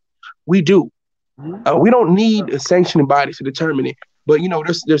fighters are. We do. We don't need a sanctioning body to determine it. But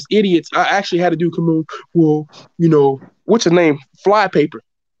there's idiots. I actually had a dude come on. Well, what's his name? Flypaper.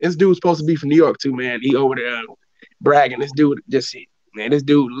 This dude's supposed to be from New York too, man. He over there bragging. This dude this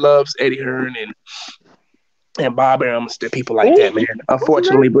dude loves Eddie Hearn and Bob Arum and people like that, man.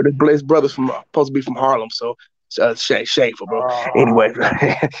 Unfortunately, but his brother's supposed to be from Harlem, so shameful, bro. Anyway,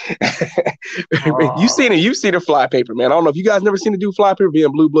 you seen the Flypaper, man. I don't know if you guys never seen the dude Flypaper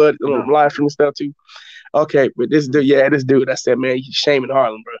being Blue Blood live stream and stuff too. Okay, but this dude, I said, man, he's shaming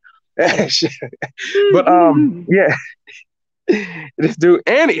Harlem, bro. But yeah. This dude,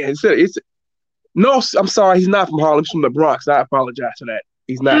 Annie, no, I'm sorry, he's not from Harlem, he's from the Bronx. I apologize for that.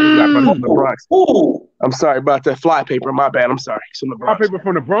 He's not from the Bronx. I'm sorry about that. Flypaper, my bad. I'm sorry. He's from the Bronx. Flypaper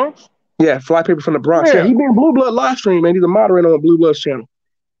from the Bronx? Yeah, Flypaper from the Bronx. Yeah, he been Blue Blood live stream, man. He's a moderator on Blue Blood's channel.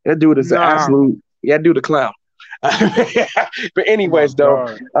 That dude is an absolute, that dude a clown. But anyways, though,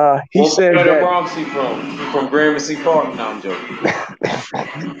 he said where that. the Bronx he from? He from Gramercy Park? No, I'm joking.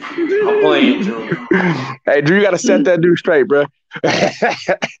 I'm playing, Drew. Hey, Drew, you got to set that dude straight, bro.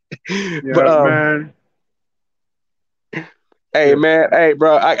 Man. Hey, man. Hey,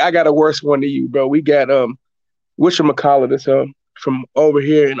 bro, I got a worse one to you, bro. We got whatchamacallit from over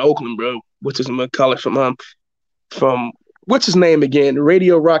here in Oakland, bro. Whatchamacallit from what's his name again?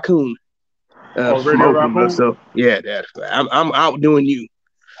 Radio Raccoon. Radio Raccoon? So yeah, I'm outdoing you.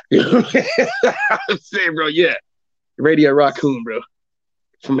 I'm saying, bro, yeah. Radio Raccoon, bro.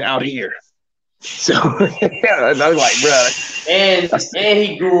 From out here. So I was like, bro. And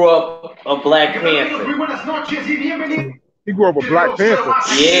he grew up a Black Panther. He grew up a Black Panther.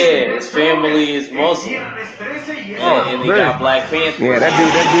 Yeah, his family is Muslim. And they got Black Panther. Yeah,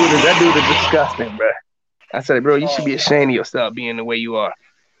 that dude is disgusting, bro. I said, bro, you should be ashamed of yourself being the way you are.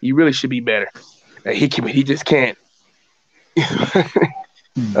 You really should be better. He just can't. You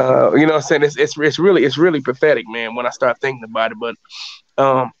know what I'm saying? It's really pathetic, man, when I start thinking about it.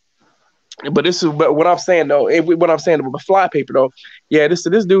 But what I'm saying though, about Flypaper though, yeah, this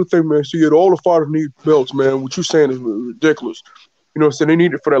dude thing, man. So all the fighters need belts, man. What you saying is ridiculous. You know what I'm saying? They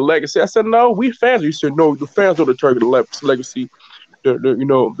need it for their legacy. I said, no, we fans. You said no, the fans are determine the legacy.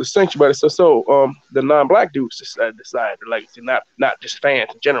 The sanction body. So the non-black dudes decide the legacy, not just fans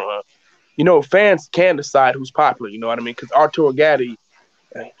in general. Fans can decide who's popular. You know what I mean? Because Arturo Gatti,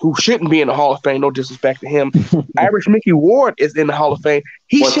 who shouldn't be in the Hall of Fame, no disrespect to him. Irish Mickey Ward is in the Hall of Fame.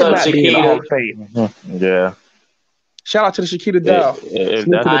 He should not be in the Hall of Fame. Yeah. Shout out to the Shakita Dow.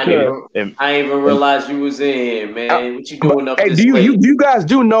 I didn't even realize you was in, man. What you doing up this way? You guys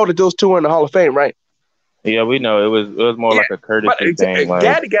do know that those two are in the Hall of Fame, right? Yeah, we know. It was more like a courtesy thing.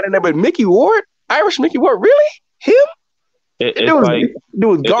 Gatti got in there, but Mickey Ward, Irish Mickey Ward, really? Him? It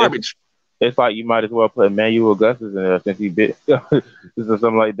was garbage. It's like you might as well put Emmanuel Augustus in there since he did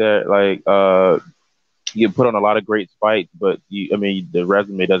something like that. Like you put on a lot of great fights, but the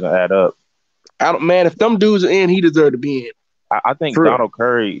resume doesn't add up. Man, if them dudes are in, he deserved to be in. I think Donald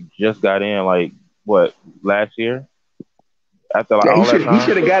Curry just got in last year. After he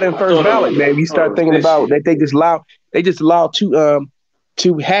should have got in first ballot, man. You start thinking about that they just allowed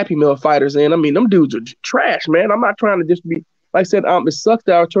two Happy Meal fighters in. I mean, them dudes are trash, man. I'm not trying to just be like I said. It sucks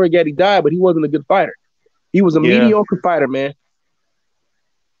that Arturo Gatti died, but he wasn't a good fighter. He was a Yeah. mediocre fighter, man.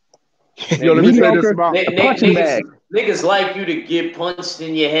 Yo, let me say this Mediocre about punching bag. Niggas like you to get punched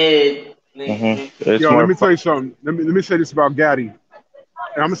in your head. It's yo. more Let me tell you something. Let me say this about Gaddy, and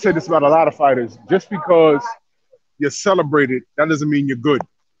I'm gonna say this about a lot of fighters. Just because you're celebrated, that doesn't mean you're good.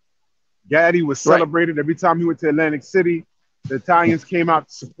 Gaddy was Right. celebrated every time he went to Atlantic City. The Italians came out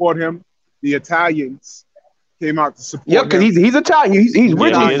to support him. The Italians came out to support Yep, because him. he's Italian. He's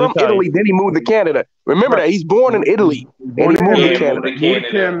originally he is from Italian. Italy. Then he moved to Canada. Remember Right. that he's born in Italy Born and he in moved Italy, to Canada. moved moved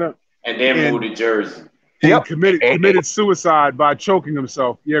to Canada, and then and- moved to Jersey. and Yep. committed suicide by choking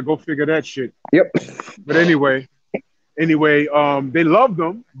himself. Yeah, go figure that shit. Yep. But anyway, they loved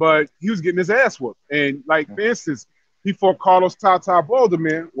him, but he was getting his ass whooped. And like for instance, he fought Carlos Tata Boulder,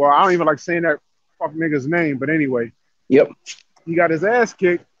 man. Well, I don't even like saying that fuck nigga's name, but anyway, Yep. he got his ass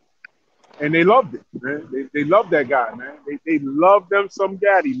kicked, and they loved it, man. They loved that guy, man. They loved them some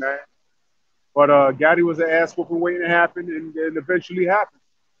Gaddy, man. But Gaddy was an ass whooping waiting to happen, and it eventually happened.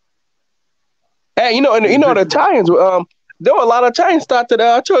 Hey, the Italians. There were a lot of Italians thought that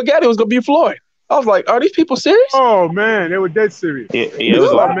Arturo Gatti was gonna be Floyd. I was like, are these people serious? Oh man, they were dead serious. Yeah, it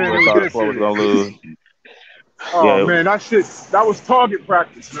was a lot of man, people thought Floyd was gonna lose. Oh man, that was target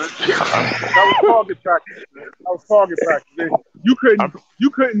practice, man. That was target practice, man. That was target practice. Man. You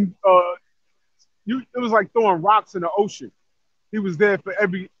couldn't. It was like throwing rocks in the ocean. He was there for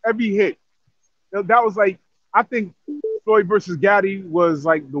every hit. That was like, I think Floyd versus Gaddy was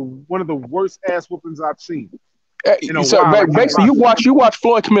like one of the worst ass whoopings I've seen. Basically, you watch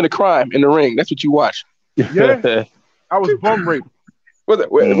Floyd commit a crime in the ring. That's what you watch. Yeah, I was bum raped.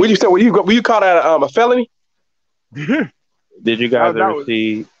 What you say? Were you caught at a felony? Did you guys ever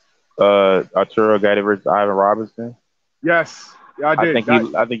see Arturo Gatti versus Ivan Robinson? Yes, yeah, I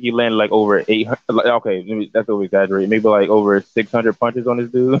did. I think he landed like over 800. Okay, that's over exaggerating. Maybe like over 600 punches on this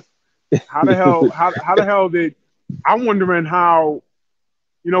dude. How the hell did? I'm wondering how.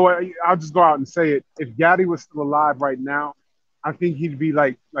 You know what? I'll just go out and say it. If Gaddy was still alive right now, I think he'd be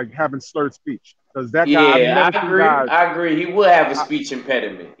like having slurred speech, because that guy. Yeah, I agree. He would have a speech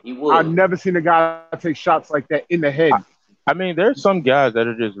impediment. He would. I've never seen a guy take shots like that in the head. I mean, there's some guys that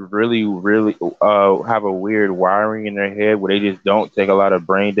are just really, really have a weird wiring in their head where they just don't take a lot of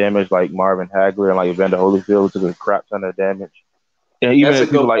brain damage, like Marvin Hagler and like Evander Holyfield took a crap ton of damage. And even That's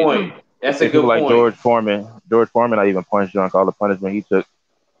a good point. That's a good point. Like George Foreman, I even punched drunk all the punishment he took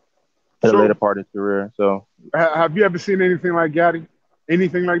in the later part of his career. So, have you ever seen anything like Gaddy?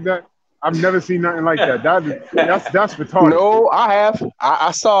 Anything like that? I've never seen nothing like that. That's retarded. No, I have. I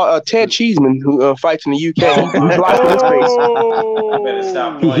saw Ted Cheeseman who fights in the UK. He blocked his face. You better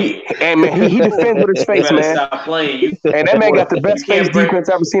stop playing. And man, he defends with his face, You better man. stop playing. And that man got the best face defense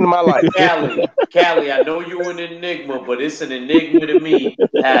I've ever seen in my life. Callie, I know you're an enigma, but it's an enigma to me.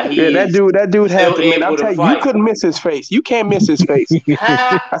 That dude had to. Man, I'm telling you, you couldn't miss his face. You can't miss his face.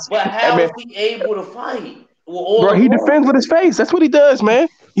 How is he able to fight? Bro, he defends with his face. That's what he does, man.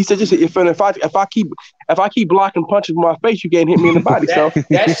 He said, "Just if I keep blocking punches with my face, you can't hit me in the body."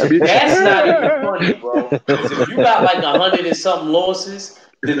 That's not even funny, bro. Because if you got like 100 and something losses,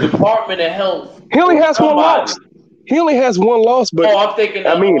 the Department of Health. He only has one loss. He only has one loss, but I'm thinking.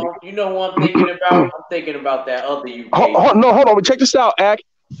 You know what I'm thinking about? I'm thinking about that other UK. Hold on. Check this out, Ak.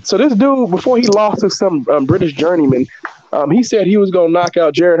 So this dude, before he lost to some British journeyman, he said he was gonna knock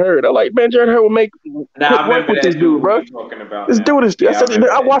out Jared Hurd. I'm like, man, Jared Hurd will make quick work with this dude, bro. This dude is.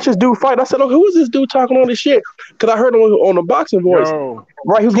 I watched this dude fight. I said, oh, who is this dude talking all this shit? Because I heard him on the boxing voice.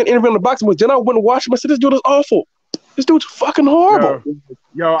 Right, he was getting interviewed on the boxing voice. Then I went and watched him. I said, this dude is awful. This dude's fucking horrible.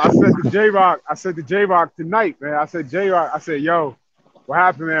 Yo, I said to J-Rock tonight, man. I said, J-Rock, yo, what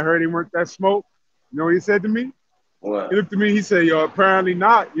happened, man? I heard he weren't that smoke. You know what he said to me? What? He looked at me. He said, yo, apparently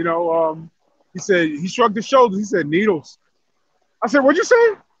not. You know, he said, he shrugged his shoulders. He said, needles. I said, what'd you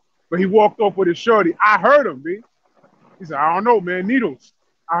say? But he walked off with his shorty. I heard him, man. He said, I don't know, man. Needles.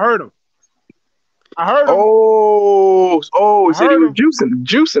 I heard him. Oh, he said he was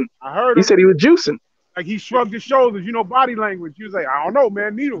juicing. I heard him. He said he was juicing. Like he shrugged his shoulders, body language. He was like, I don't know,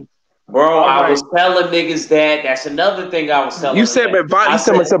 man. Needles. Bro, I was telling niggas that. That's another thing I was telling. You said,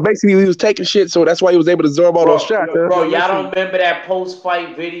 so basically he was taking shit, so that's why he was able to absorb all those shots. Bro, y'all don't remember that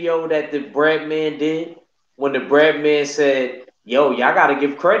post-fight video that the bread man did? When the bread man said, yo, y'all got to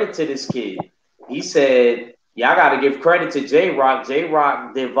give credit to this kid. He said, y'all got to give credit to J-Rock.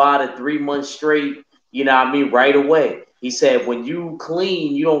 J-Rock divided 3 months straight, right away. He said, when you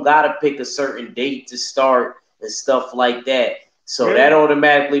clean, you don't got to pick a certain date to start and stuff like that. So that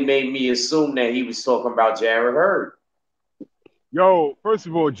automatically made me assume that he was talking about Jared Hurd. Yo, first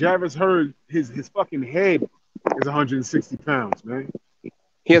of all, Jared Hurd, his fucking head is 160 pounds, man.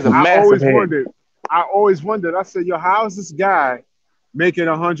 He has a massive head. I always wondered. I said, yo, how is this guy making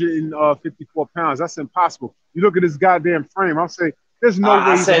 154 pounds? That's impossible. You look at his goddamn frame. I'll say, there's no way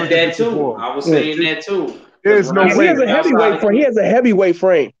I he's said that too. 154. I was saying that too. There's no He way. has a heavyweight frame. He has a heavyweight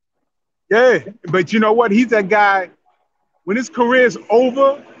frame. Yeah, but you know what? He's that guy. When his career's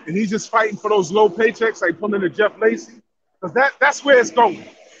over and he's just fighting for those low paychecks, like pulling a Jeff Lacey, because that's where it's going.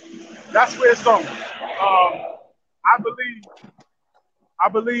 That's where it's going. I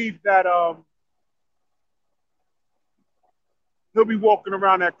believe that he'll be walking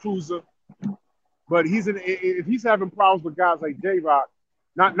around that cruiser, but if he's having problems with guys like J-Rock,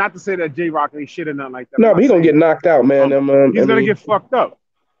 not to say that J-Rock ain't shit or nothing like that. No, but he's gonna get knocked out, man. He's gonna get fucked up.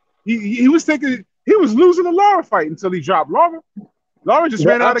 He was losing the Lara fight until he dropped Lara. Lara just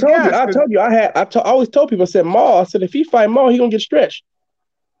ran out of gas. I told you, I always told people, I said, Maul, I said, if he fight Maul, he gonna get stretched.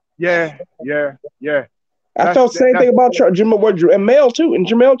 Yeah. I felt the same thing about Jamel and Mel too, and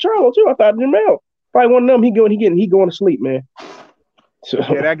Jamel Charlo too. I thought Jamel fight one of them, he going to sleep, man. So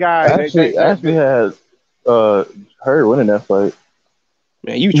yeah, that guy actually had Hurd winning that fight.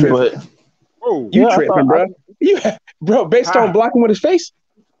 Man, you tripping? Tripping, bro? Bro, based on blocking with his face.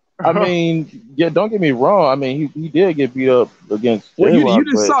 I mean, yeah, don't get me wrong. I mean, he did get beat up against. Well,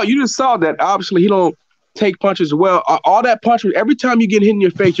 you just saw that. Obviously, he don't take punches well. All that punch, every time you get hit in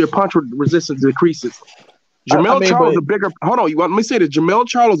your face, your punch resistance decreases. Jamel Charlo's a bigger. Hold on, let me say this. Jamel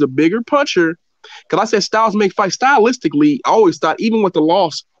Charlo's a bigger puncher. Because I said styles make fight. Stylistically, I always thought, even with the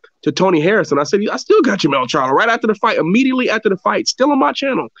loss to Tony Harrison, I said I still got Jamel Charlo right after the fight. Immediately after the fight, still on my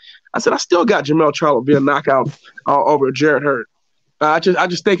channel, I said I still got Jamel Charlo via knockout over Jarrett Hurd. I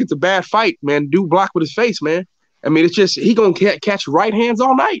just think it's a bad fight, man. Dude block with his face, man. I mean, it's just he gonna catch right hands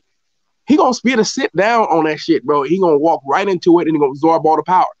all night. He gonna be able to sit down on that shit, bro. He gonna walk right into it and he gonna absorb all the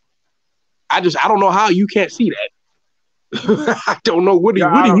power. I don't know how you can't see that. I don't know. What do you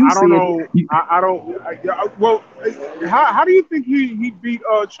see? I don't know. Well, how do you think he beat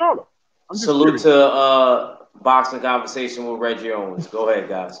Charlo? Salute to boxing conversation with Reggie Owens. Go ahead,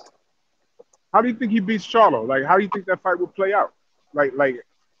 guys. How do you think he beats Charlo? Like, how do you think that fight would play out? I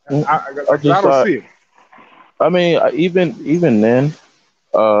don't see it. I mean, even then,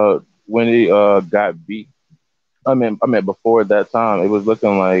 when he got beat, I mean, before that time, it was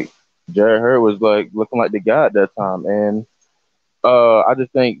looking like Jarrett Hurd was looking like the guy at that time, and I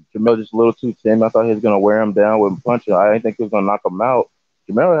just think Jamel just a little too thin. I thought he was gonna wear him down with punching. I didn't think he was gonna knock him out.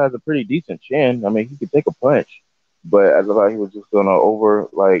 Jamel has a pretty decent chin. I mean, he could take a punch, but I thought he was just gonna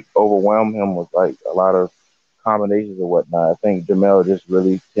overwhelm him with a lot of combinations or whatnot. I think Jamel just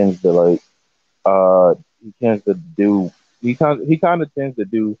really tends to he kind of tends to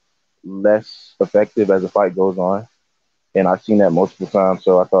do less effective as the fight goes on, and I've seen that multiple times.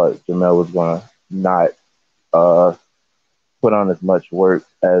 So I thought Jamel was gonna not put on as much work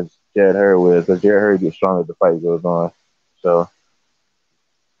as Jarrett Hurd would, because Jarrett Hurd gets stronger as the fight goes on. So.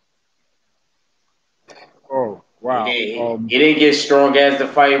 Oh wow! He didn't get strong as the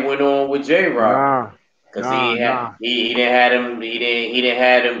fight went on with J-Rock. Because he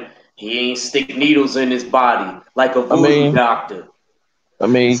didn't stick needles in his body like a voodoo doctor. I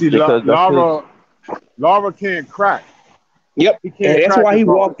mean, see, because Lara can't crack. Yep, and that's why he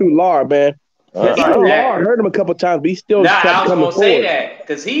walked through Lara, man. Lara hurt him a couple times, but he still kept coming forward. I was gonna say that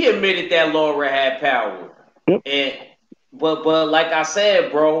because he admitted that Lara had power. Yep. But like I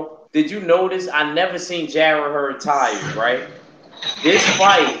said, bro, did you notice I never seen Jarrett Hurd tired, right? This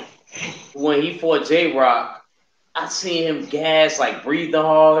fight, when he fought J-Rock, I seen him gas, breathing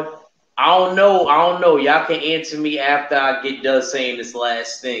hard. I don't know. Y'all can answer me after I get done saying this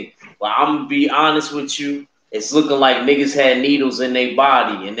last thing. But I'm gonna be honest with you. It's looking like niggas had needles in their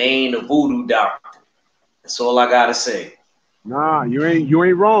body and they ain't a voodoo doctor. That's all I gotta say. Nah, you ain't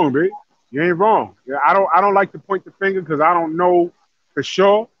wrong, bitch. You ain't wrong. I don't like to point the finger because I don't know for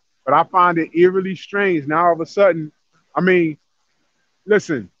sure, but I find it eerily strange. Now all of a sudden, I mean,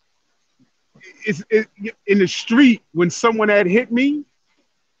 listen, in the street when someone had hit me,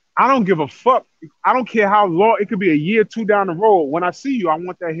 I don't give a fuck. I don't care how long. It could be a year or two down the road. When I see you, I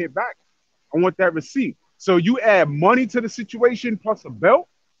want that hit back. I want that receipt. So you add money to the situation plus a belt.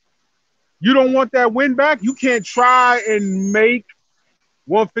 You don't want that win back. You can't try and make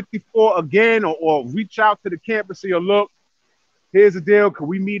 154 again or reach out to the camp and say, look, here's the deal. Could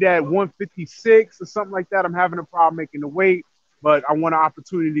we meet at 156 or something like that? I'm having a problem making the weight, but I want an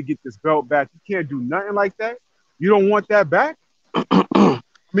opportunity to get this belt back. You can't do nothing like that. You don't want that back? I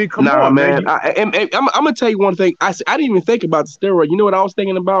mean, come on, man. I'm going to tell you one thing. I didn't even think about the steroid. You know what I was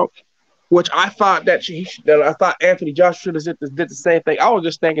thinking about? Which I thought that I thought Anthony Joshua did the same thing. I was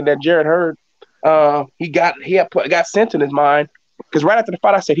just thinking that Jarrett Hurd, he got sent in his mind because right after the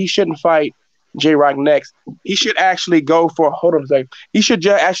fight I said he shouldn't fight J-Rock next. He should actually go for. Hold on a second. He should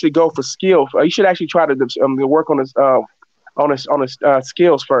just actually go for skill. He should actually try to work on his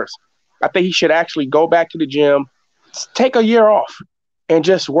skills first. I think he should actually go back to the gym, take a year off, and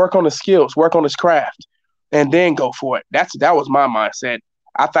just work on his skills, work on his craft, and then go for it. That was my mindset.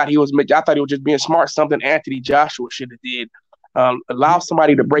 I thought he was just being smart. Something Anthony Joshua should have did. Allow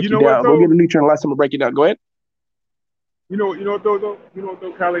somebody to break you down. Go get a nutrient, let someone break you down. Go ahead. You know what though,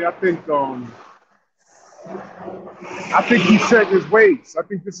 Callie. I think he set his ways. I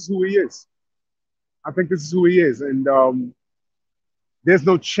think this is who he is. And there's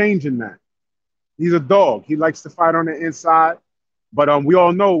no change in that. He's a dog. He likes to fight on the inside. But we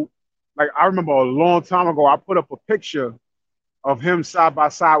all know, like I remember a long time ago, I put up a picture of him side by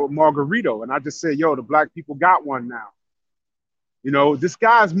side with Margarito, and I just said, "Yo, the black people got one now." You know, this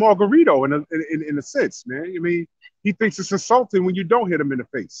guy's Margarito in a sense, man. I mean, he thinks it's insulting when you don't hit him in the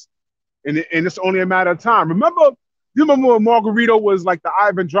face, and it's only a matter of time. You remember when Margarito was like the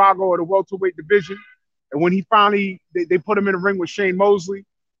Ivan Drago of the welterweight division, and when he finally they put him in the ring with Shane Mosley,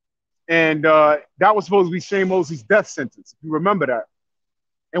 and that was supposed to be Shane Mosley's death sentence, if you remember that.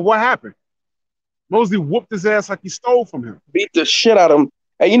 And what happened? Mosley whooped his ass like he stole from him. Beat the shit out of him.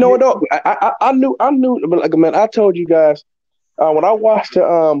 And you know what though? I knew. Like, man, I told you guys when I watched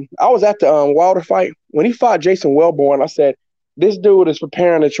I was at the Wilder fight when he fought Jason Wellborn. I said, this dude is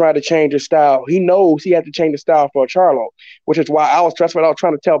preparing to try to change his style. He knows he had to change his style for Charlo, which is why that's what I was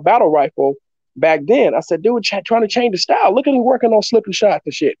trying to tell Battle Rifle back then. I said, dude, trying to change the style. Look at him working on slipping shots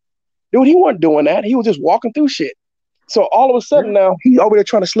and shit. Dude, he wasn't doing that. He was just walking through shit. So all of a sudden now he's over there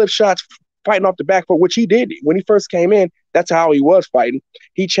trying to slip shots, fighting off the back foot, which he did when he first came in. That's how he was fighting.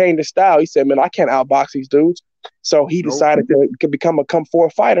 He changed his style. He said, man, I can't outbox these dudes. So he decided to become a come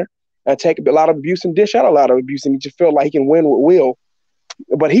forward fighter and take a lot of abuse and dish out a lot of abuse, and he just felt like he can win with will.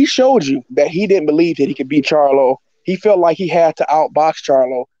 But he showed you that he didn't believe that he could beat Charlo. He felt like he had to outbox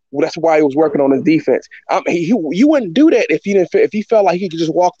Charlo. Well, that's why he was working on his defense. You wouldn't do that if he felt like he could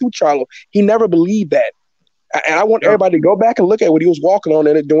just walk through Charlo. He never believed that. And I want everybody to go back and look at what he was working on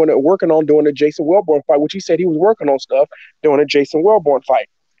during the Jason Wellborn fight, which he said he was working on stuff during the Jason Wellborn fight.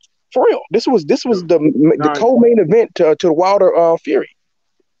 For real, this was the co-main event to the Wilder Fury.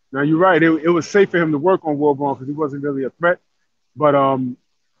 Now you're right. It was safe for him to work on Wellborn because he wasn't really a threat, but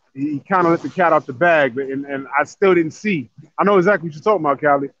he kind of let the cat out the bag. And I still didn't see. I know exactly what you're talking about,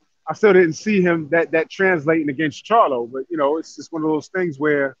 Callie. I still didn't see him that translating against Charlo, but it's just one of those things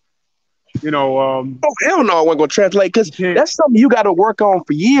where. Oh hell no, I wasn't gonna translate because that's something you got to work on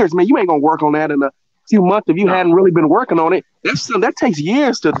for years, man. You ain't gonna work on that in a few months if you hadn't really been working on it. That takes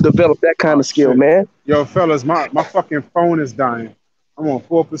years to develop that kind of skill, man. Yo, fellas, my fucking phone is dying. I'm on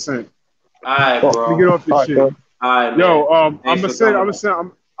 4%. All right, bro. Let me get off this shit. All right, man. Yo, I'm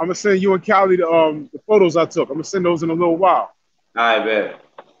gonna send you and Callie the photos I took. I'm gonna send those in a little while. All right, man.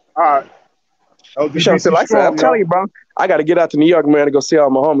 All right. I'm telling you, bro. I got to get out to New York, man, to go see all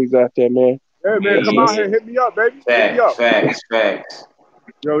my homies out there, man. Hey, man, come out here, hit me up, baby. Facts.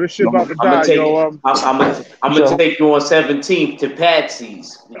 Yo, this shit about to die, yo. I'm gonna take you on 17th to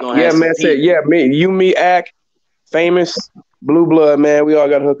Patsy's. Yeah, man. Me, Ack, Famous, Blue Blood, man. We all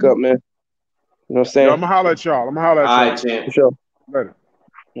got to hook up, man. You know what I'm saying? Yo, I'm gonna holler at y'all. All right, champ. For sure. Later.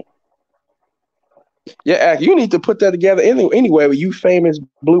 Yeah, Ack, you need to put that together anyway with you, Famous,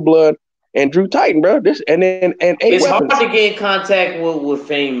 Blue Blood, and Drew Titan, bro. It's hard to get in contact with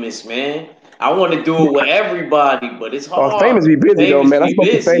Famous, man. I want to do it with everybody, but it's hard. Famous be busy though, man. I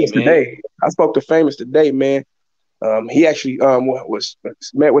spoke to Famous today, man. He actually was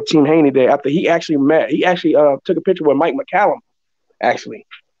met with Team Haney there after he actually took a picture with Mike McCallum actually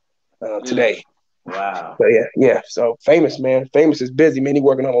today. Wow. So yeah. So Famous, man. Famous is busy, man. He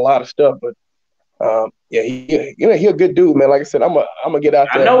working on a lot of stuff, but. He a good dude, man. Like I said, I'm gonna get out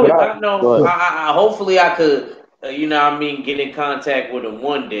there. I know. Hopefully, I could, get in contact with him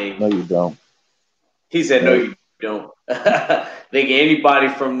one day. No, you don't. He said, "No, you don't." Anybody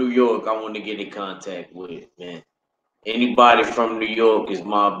from New York, I want to get in contact with, man. Anybody from New York is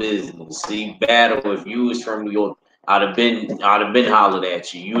my business. See, Battle. If you was from New York, I'd have been hollered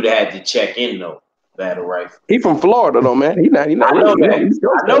at you. You'd have had to check in though. Battle Rifle. He from Florida though, man. He not I know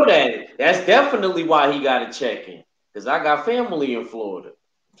that. That's definitely why he got to check in. Because I got family in Florida.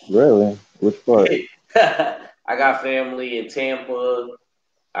 Really? Which part? I got family in Tampa.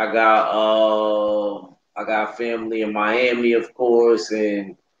 I got family in Miami, of course,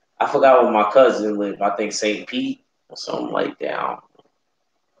 and I forgot where my cousin lived. I think St. Pete or something like that.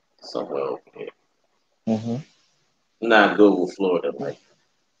 Somewhere over there. Mm-hmm. I'm not good with Florida, like.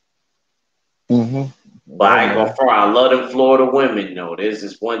 Mm-hmm. But I ain't man. gonna front. I love them Florida women. No, there's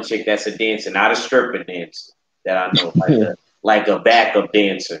this one chick that's a dancer, not a stripper dancer that I know, like a backup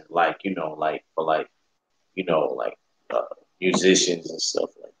dancer, like like for like uh, musicians and stuff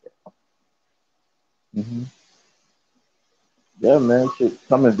like that. Hmm. Yeah, man. Shit,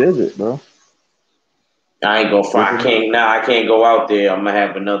 come and visit, bro. I ain't gonna front. I can't go out there. I'm gonna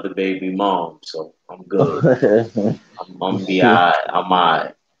have another baby mom, so I'm good. I'm gonna be alright. I'm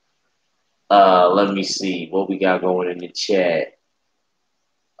alright. Let me see what we got going in the chat.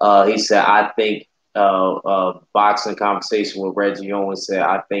 He said, I think, boxing conversation with Reggie Owens said,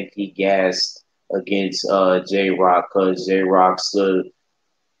 I think he gassed against J Rock because J Rock stood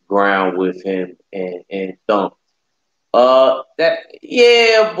ground with him and thumped. That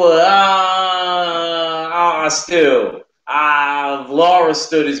yeah, but still, Laura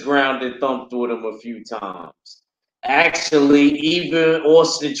stood his ground and thumped with him a few times. Actually, even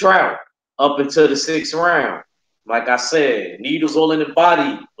Austin Trout up until the 6th round. Like I said, needles all in the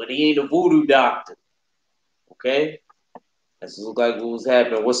body, but he ain't a voodoo doctor. Okay, that's look like what was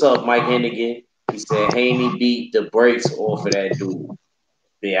happening. What's up, Mike Hennigan? He said Haney beat the brakes off of that dude.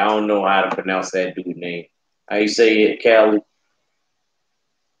 Yeah, I don't know how to pronounce that dude's name. How you say it, Callie?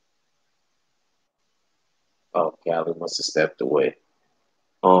 Oh, Callie must have stepped away.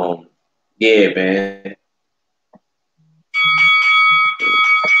 Yeah, man.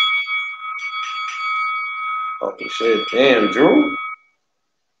 Oh shit, damn, Drew.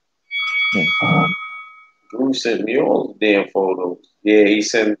 Drew sent me all the damn photos. Yeah, he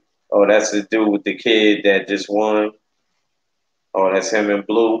sent. Oh, that's the dude with the kid that just won. Oh, that's him in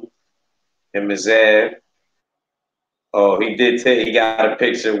blue. Him and Zav. Oh, he did take. He got a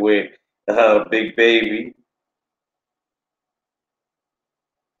picture with Big Baby.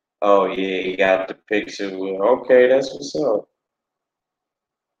 Oh yeah, he got the picture with. Okay, that's what's up.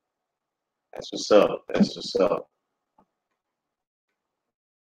 That's what's up. That's what's up.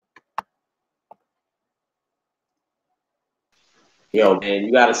 Yo, man,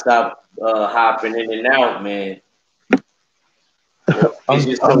 you gotta stop hopping in and out, man. It's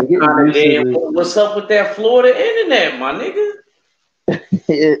just so kind of damn. What's up with that Florida internet, my nigga?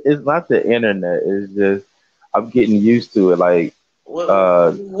 It's not the internet. It's just I'm getting used to it. Like, what I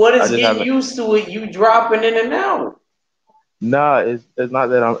is just getting haven't. used to it? You dropping in and out. Nah, it's not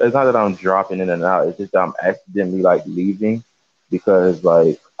that I'm dropping in and out. It's just that I'm accidentally like leaving because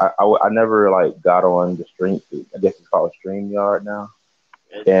like I never like got on the stream. I guess it's called StreamYard now.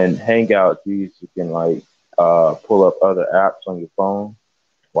 And Hangouts, you can like pull up other apps on your phone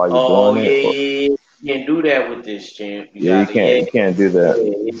while you're Oh doing yeah, it. yeah, yeah. You can't do that with this, champ. Yeah, you can't do that.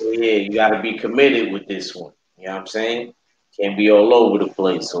 Yeah. You gotta be committed with this one. You know what I'm saying? Can't be all over the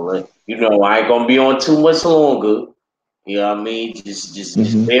place. So I ain't gonna be on too much longer. You know what I mean? Just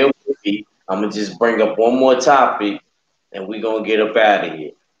Hmm. bear with me. I'm gonna just bring up one more topic, and we gonna get up out of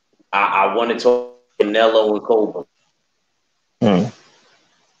here. I want to talk Canelo and Cobra. Mm.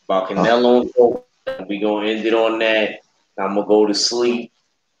 About Canelo and Cobra. We gonna end it on that. I'm gonna go to sleep.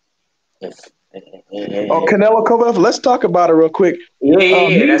 Oh, Canelo Kovalev. Let's talk about it real quick.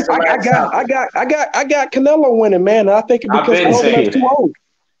 Yeah. That's the last topic. I got Canelo winning, man. And I think I've because been saying Kovalev's too old.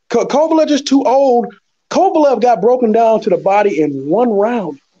 Kovalev is too old. Kovalev got broken down to the body in one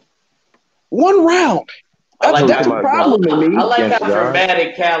round. One round. That's a problem to me. I like Against how Zaur.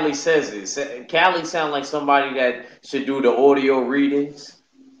 dramatic Callie says it. Callie sound like somebody that should do the audio readings.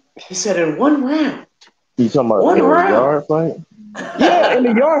 He said in one round. You talking about One the round. Zaur fight? Yeah, in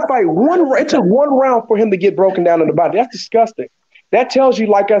the yard fight, it took one round for him to get broken down in the body. That's disgusting. That tells you,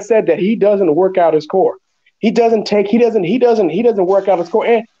 like I said, that he doesn't work out his core. He doesn't work out his core,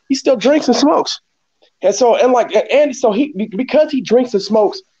 and he still drinks and smokes. And so because he drinks and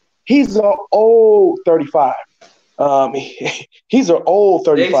smokes, he's an old 35. He's an old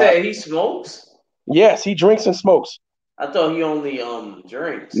 35. They say he smokes? Yes, he drinks and smokes. I thought he only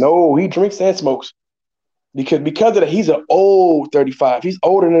drinks. No, he drinks and smokes. Because of that, he's an old 35. He's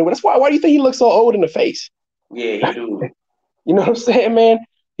older than. That's why do you think he looks so old in the face? Yeah, he do. You know what I'm saying, man?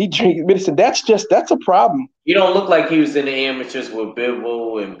 He drinks. Listen, that's a problem. He don't look like he was in the amateurs with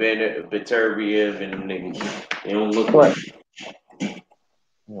Bivol and Beterbiev and them niggas. He don't look Right. like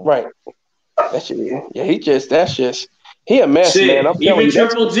Right. He a mess, shit. man. I'm telling Even you.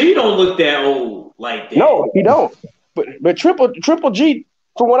 Triple G don't look that old like that. No, he don't. But Triple G,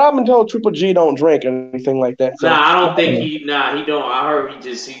 from what I've been told, Triple G don't drink or anything like that. So I don't think he don't. I heard he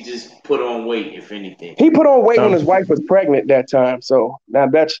just put on weight, if anything. he put on weight when his wife was pregnant that time. So now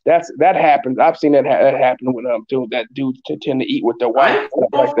that happens. I've seen that happen with too. That dudes tend to eat with their wife.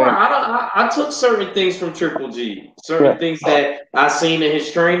 I took certain things from Triple G, certain things that I seen in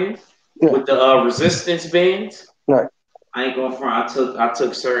his training. with the resistance bands. Right. I ain't going front. I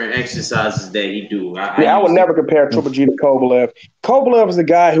took certain exercises that he do. I would never compare Triple G to Kovalev. Kovalev is a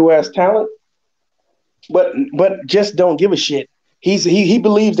guy who has talent, but just don't give a shit. He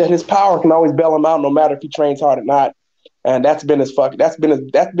believes that his power can always bail him out no matter if he trains hard or not, and that's been his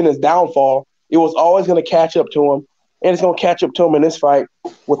downfall. It was always going to catch up to him, and it's going to catch up to him in this fight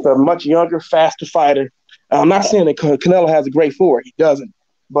with a much younger, faster fighter. I'm not saying that Canelo has a great forward. He doesn't,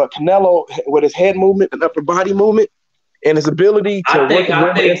 but Canelo with his head movement and upper body movement and his ability to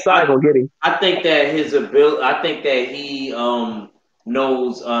work inside will get him. I think that his ability. I think that he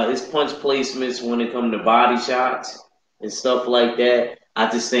knows his punch placements when it comes to body shots and stuff like that.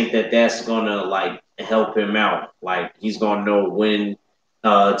 I just think that that's gonna like help him out. Like he's gonna know when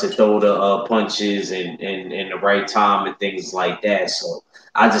to throw the punches and the right time and things like that. So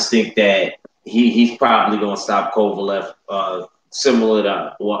I just think that he's probably gonna stop Kovalev. Similar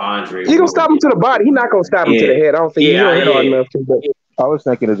to what Andre. He's gonna stop him to the body. He's not gonna stop him to the head. I don't think he's gonna hit hard enough to. But I was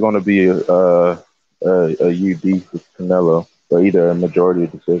thinking it's gonna be a UD with Canelo, or either a majority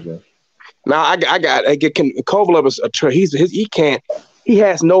decision. Now I get Kovalev is he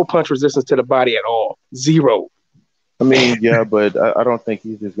has no punch resistance to the body at all. Zero. I mean, yeah, but I don't think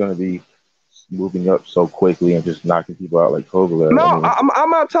he's just gonna be moving up so quickly and just knocking people out like Kovalev. No, I'm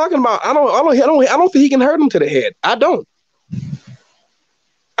not talking about. I don't think he can hurt him to the head. I don't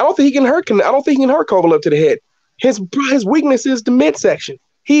think he can hurt Kovalev to the head. His weakness is the midsection.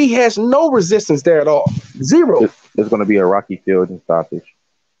 He has no resistance there at all. Zero. It's going to be a Rocky Fielding stoppage.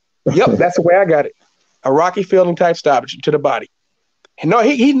 Yep, that's the way I got it. A Rocky Fielding type stoppage to the body. No,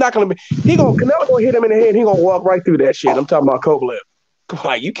 he's not going to be. Canelo going to hit him in the head. He's going to walk right through that shit. I'm talking about Kovalev.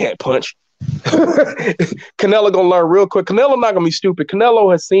 Like, you can't punch. Canelo going to learn real quick. Canelo not going to be stupid.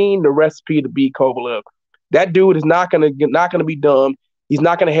 Canelo has seen the recipe to beat Kovalev. That dude is not going to be dumb. He's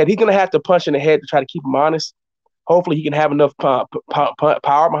not going to head. He's going to have to punch in the head to try to keep him honest. Hopefully, he can have enough power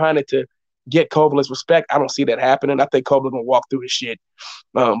behind it to get Kovalev's respect. I don't see that happening. I think Kovalev going to walk through his shit.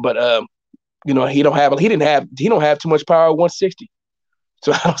 But he don't have too much power at 160.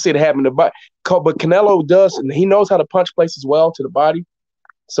 So I don't see it happening. But Canelo does, and he knows how to punch places well to the body.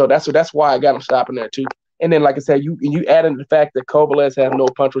 So that's why I got him stopping there too. And then, like I said, you add in the fact that Kovalev have no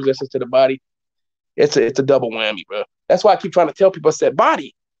punch resistance to the body. It's a double whammy, bro. That's why I keep trying to tell people. I said,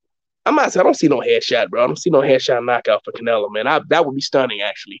 body. I don't see no headshot, bro. I don't see no headshot knockout for Canelo, man. That would be stunning,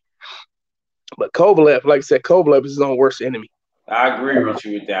 actually. But Kovalev, like I said, Kovalev is his own worst enemy. I agree with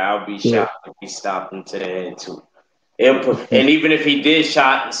you with that. I'll be shocked if he stopped him to the head, too. And even if he did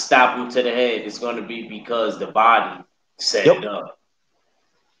stop him to the head, it's going to be because the body set it up.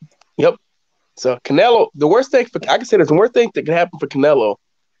 Yep. So Canelo, the worst thing that can happen for Canelo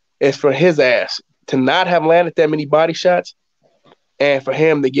is for his ass to not have landed that many body shots, and for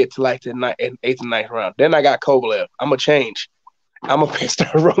him to get to like the 8th and 9th round. Then I got Kovalev. I'm gonna change. I'm gonna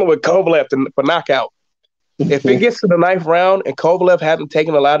start rolling with Kovalev for knockout. If it gets to the 9th round and Kovalev hasn't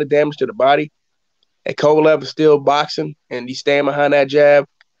taken a lot of damage to the body, and Kovalev is still boxing and he's staying behind that jab,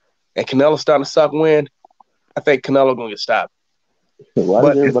 and Canelo's starting to suck wind, I think Canelo gonna get stopped.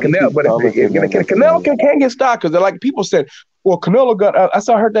 But if Canelo can't get stopped because like people said, well, Canelo got. I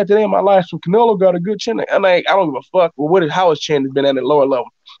heard that today in my life. So Canelo got a good chin. And I don't give a fuck. Well, how his chin has been at a lower level.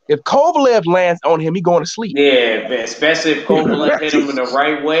 If Kovalev lands on him, he going to sleep. Yeah, especially if Kovalev hit him in the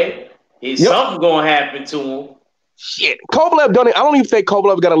right way, something gonna happen to him. Shit, Kovalev done it. I don't even think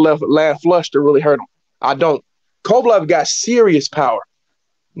Kovalev got a left land flush to really hurt him. I don't. Kovalev got serious power,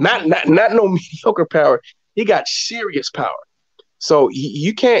 not no mediocre power. He got serious power. So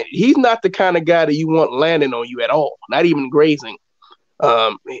you can't. He's not the kind of guy that you want landing on you at all. Not even grazing.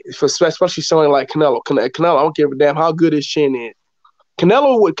 Especially someone like Canelo. Canelo, I don't give a damn how good his chin is.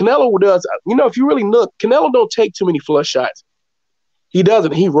 Canelo does. If you really look, Canelo don't take too many flush shots. He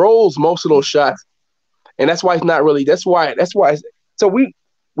doesn't. He rolls most of those shots, and that's why he's not really. That's why. So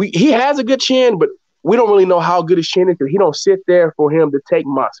he has a good chin, but we don't really know how good his chin is because he don't sit there for him to take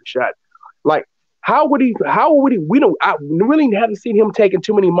monster shots. Like. How would he? I really haven't seen him taking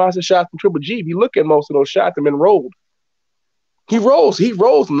too many monster shots from Triple G. If you look at most of those shots, have been rolled. He rolls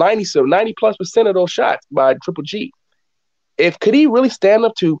 90+% of those shots by Triple G. Could he really stand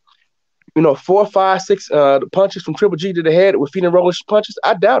up to, 4, 5, 6 punches from Triple G to the head with feet and roller punches?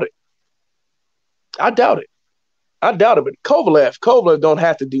 I doubt it. But Kovalev don't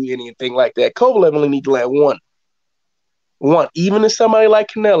have to do anything like that. Kovalev only needs to land one. Even if somebody like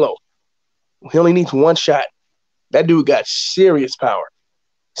Canelo. He only needs one shot. That dude got serious power.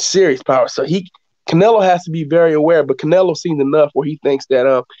 So Canelo has to be very aware, but Canelo seen enough where he thinks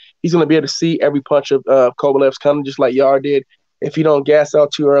that he's going to be able to see every punch of Kovalev's coming, just like Zaur did. if he don't gas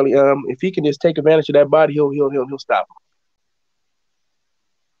out too early. If he can just take advantage of that body, he'll stop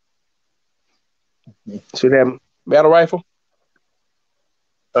him. So that battle rifle.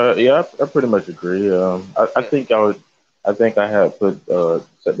 Yeah, I pretty much agree. I think I think I had put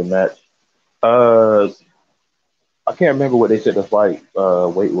set the match. Uh, I can't remember what they said the fight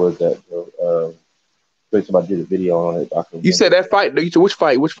weight was at. Somebody did a video on it. I can You said remember. that fight. You said which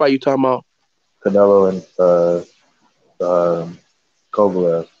fight? Which fight you talking about? Canelo and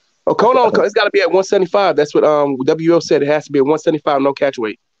Kovalev. Oh, it's got to be at 175. That's what WO said. It has to be at 175, no catch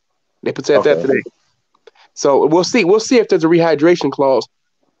weight. They said that Okay. today. So we'll see. We'll see if there's a rehydration clause.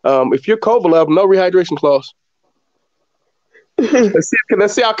 If you're Kovalev, no rehydration clause. let's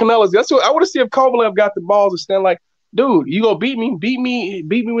see how Canelo's. That's what I want to see if Kovalev got the balls to stand like, dude, you gonna beat me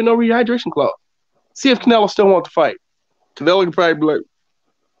with no rehydration clause. See if Canelo still wants to fight. Canelo can probably be like,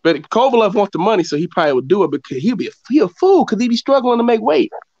 but Kovalev wants the money, so he probably would do it because he'll be a fool because he'd be struggling to make weight.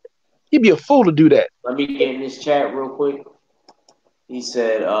 He'd be a fool to do that. Let me get in this chat real quick. He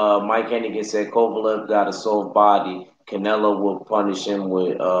said, Mike Hennigan said Kovalev got a soft body. Canelo will punish him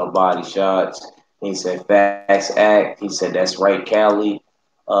with body shots. He said, facts act. He said, that's right, Cali.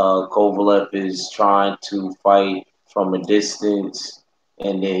 Kovalev is trying to fight from a distance.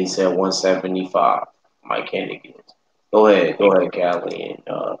 And then he said 175. Mike Hennigan. Go ahead, Cali,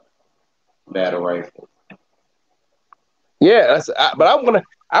 and battle rifle. Yeah, but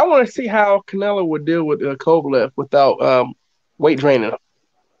I want to see how Canelo would deal with Kovalev without weight draining him.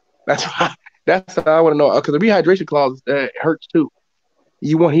 That's what I want to know because the rehydration clause hurts too.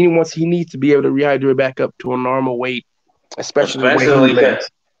 He needs to be able to rehydrate back up to a normal weight, especially the way he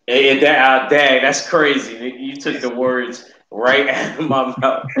lives. Dang, that's crazy. You took the words right out of my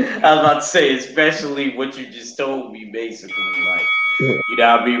mouth. I was about to say, especially what you just told me, basically, like. You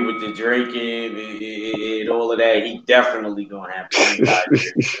know what I mean? With the drinking and all of that, he definitely gonna have to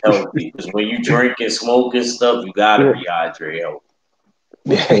rehydrate healthy. Because when you drink and smoke and stuff, you gotta rehydrate healthy.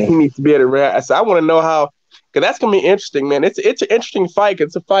 Yeah, he needs to be able to rehydrate. So I want to know how, because that's gonna be interesting, man. It's an interesting fight.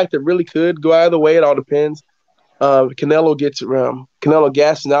 It's a fight that really could go either way. It all depends. Canelo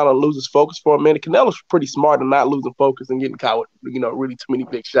gasses out and loses focus for a minute. Canelo's pretty smart in not losing focus and getting caught with really too many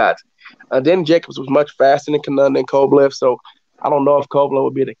big shots. Danny Jacobs was much faster than Kovalev, so I don't know if Kovalev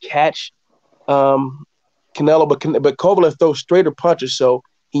would be able to catch Canelo, but Kovalev throws straighter punches, so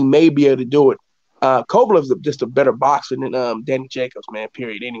he may be able to do it. Kovalev's just a better boxer than Danny Jacobs, man,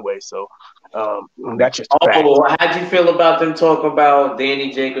 period, anyway. So that's just a fact. Oh, how'd you feel about them talking about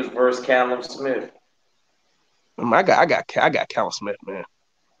Danny Jacobs versus Callum Smith? I got Callum Smith, man,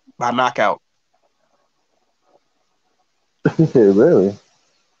 by knockout. Really?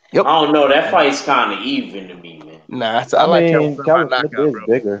 Yep. I don't know. That fight's kind of even to me, man. Nah, I like Callum Smith by knockout, is bro.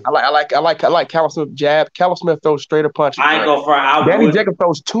 bigger. I like Callum Smith jab. Callum Smith throws straighter punches. I ain't go for Danny Jacobs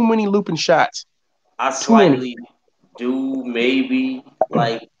throws too many looping shots. I slightly do maybe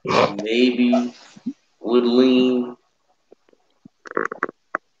would lean.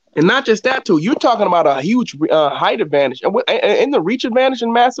 And not just that, too. You're talking about a huge height advantage and the reach advantage in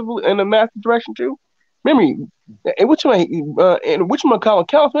a massive direction, too. Remember, and which one Callum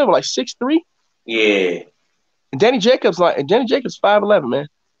Smith like 6'3"? Yeah. And Danny Jacobs 5'11", man.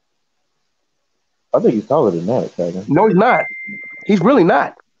 I think he's taller than that, Kevin. No, he's not. He's really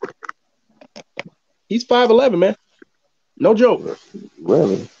not. He's 5'11", man. No joke.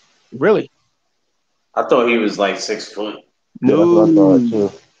 Really? Really. I thought he was like 6 foot. No. Yeah, that's what I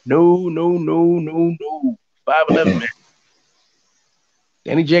thought too. No. 5'11", man.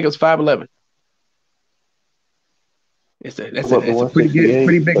 Danny Jacobs 5'11". It's a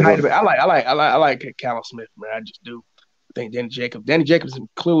pretty big height. I like Callum Smith, man. I just do. I think Danny Jacobs is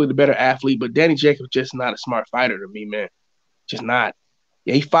clearly the better athlete, but Danny Jacobs just not a smart fighter to me, man. Just not.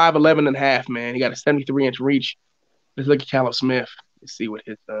 Yeah, he's 5'11" and a half, man. He got a 73-inch reach. Let's look at Callum Smith and see what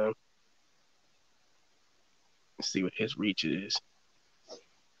his reach is.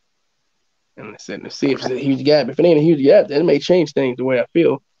 And let's see if it's a huge gap. If it ain't a huge gap, then it may change things the way I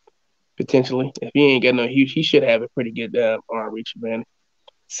feel. Potentially. If he ain't got no huge, he should have a pretty good arm reach, man.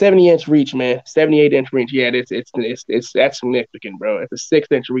 70-inch reach, man. 78-inch reach. Yeah, that's significant, bro. It's a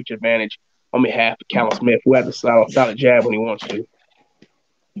 6-inch reach advantage on behalf of Callum Smith, who has a solid jab when he wants to.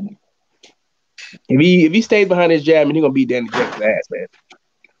 If he stays behind his jab, he's gonna beat Danny Jacobs' ass, man.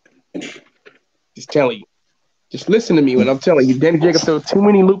 Just telling you. Just listen to me when I'm telling you. Danny Jacobs throws too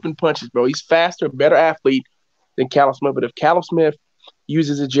many looping punches, bro. He's faster, better athlete than Callum Smith. But if Callum Smith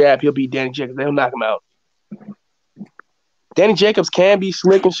uses a jab, he'll beat Danny Jacobs. They'll knock him out. Danny Jacobs can be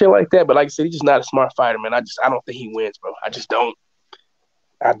slick and shit like that, but like I said, he's just not a smart fighter, man. I don't think he wins, bro. I just don't.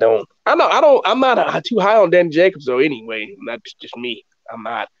 I don't. I know. I don't. I'm not too high on Danny Jacobs though. Anyway, that's just me. I'm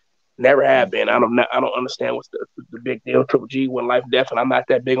not. Never have been. I don't. I don't understand what's the big deal. Triple G, one life, death, and I'm not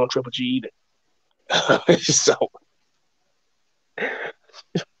that big on Triple G either. So,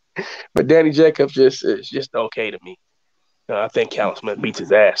 but Danny Jacobs is just okay to me. I think Callum Smith beats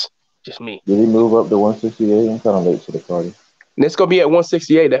his ass. Just me. Did he move up to 168? I'm kind of late to the party. And it's gonna be at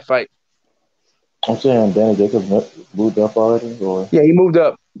 168 that fight. I'm saying Danny Jacobs moved up already, or Yeah, he moved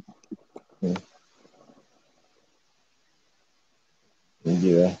up.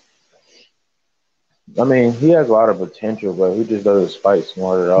 Yeah. I mean, he has a lot of potential, but he just doesn't fight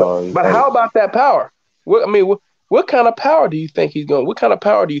smart at all. But how about that power? What kind of power do you think he's going? What kind of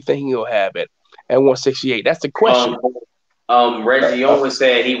power do you think he'll have at 168? That's the question. Reggie Owens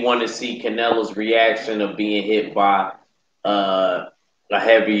said he wanted to see Canelo's reaction of being hit by a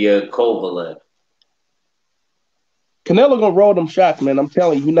heavier Kovalev. Canelo gonna roll them shots, man. I'm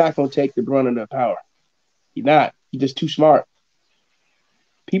telling you, you're not gonna take the brunt of the power. You're not. You're just too smart.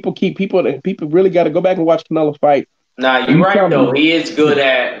 People really got to go back and watch Canelo fight. Nah, you're right though. He is good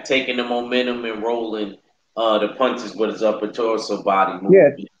at taking the momentum and rolling the punches with his upper torso body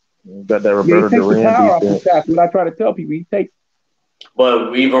movement. Yeah. Got that Roberto Duran defense. What I try to tell people, he takes.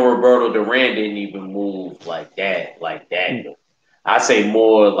 But even Roberto Duran didn't even move like that. I say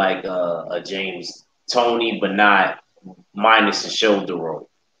more like a James Toney, but not minus the shoulder roll.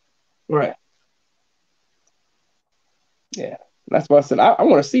 Right. Yeah, that's what I said. I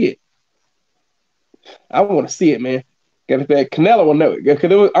want to see it. I want to see it, man. Because if Canelo will never,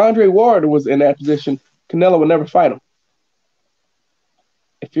 because it was Andre Ward was in that position, Canelo would never fight him.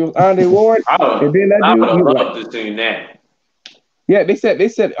 If it was Andre Ward, and then that dude, I would love to see that. Yeah, they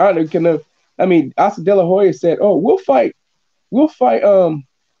said Andre Canelo. I mean, Oscar De La Hoya said, "Oh, we'll fight."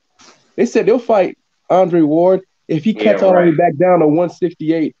 They said they'll fight Andre Ward if he cuts all the way back down to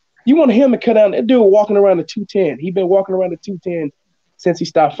 168. You want him to cut down? That dude walking around the 210. He's been walking around the 210 since he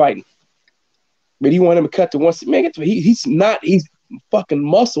stopped fighting. But you want him to cut to 168. Man, he's fucking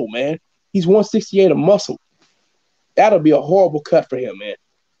muscle, man. He's 168 of muscle. That'll be a horrible cut for him, man.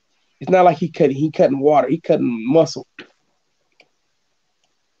 It's not like he cutting water. He cutting muscle.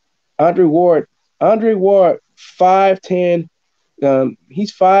 Andre Ward, 5'10".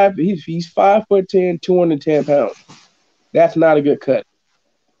 He's 5'10", 210 pounds. That's not a good cut.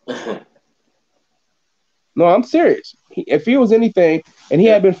 No, I'm serious. If he was anything, and he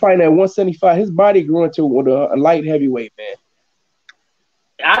had been fighting at 175, his body grew into a light heavyweight, man.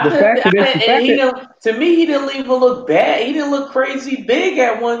 To me, he didn't even look bad. He didn't look crazy big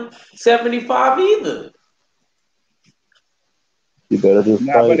at 175 either. You better just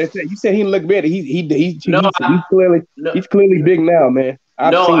fight. But you said he didn't look bad. He's clearly big now, man.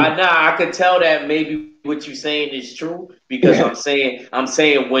 I could tell that maybe what you're saying is true because I'm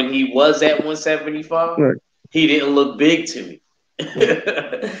saying when he was at 175, he didn't look big to me.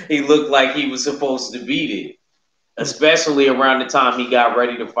 He looked like he was supposed to be there, especially around the time he got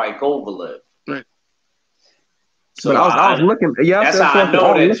ready to fight Kovalev. Right. So I was looking. Yeah, that's how I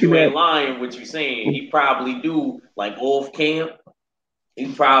know that you ain't lying. What you saying? He probably do like off camp.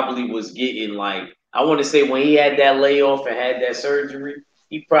 He probably was getting like I want to say when he had that layoff and had that surgery,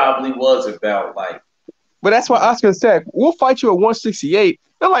 he probably was about like. But that's why Oscar said, "We'll fight you at 168."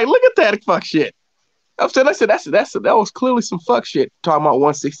 They're like, "Look at that fuck shit." I said that was clearly some fuck shit talking about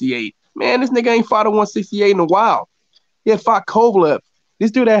 168. Man, this nigga ain't fought at 168 in a while. He had fought Kovalev.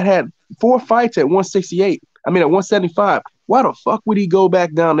 This dude had 4 fights at 168. I mean, at 175. Why the fuck would he go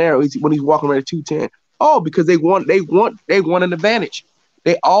back down there when he's walking around at 210? Oh, because they want an advantage.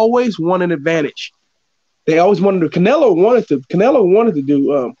 They always want an advantage. They always wanted to. Canelo wanted to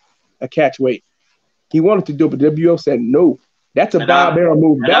do a catch weight. He wanted to do it, but WO said no. That's a Bob Arum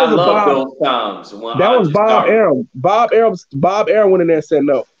move. That was Bob Arum. Bob Arum went in there and said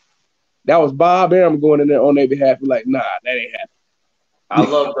no. That was Bob Arum going in there on their behalf. Like, nah, that ain't happening. I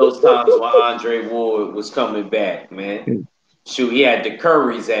love those times when Andre Ward was coming back, man. Shoot, he had the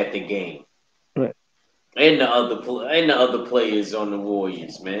Currys at the game, right? And the other players on the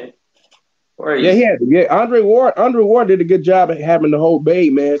Warriors, man. Crazy. Yeah, Andre Ward did a good job at having the whole Bay,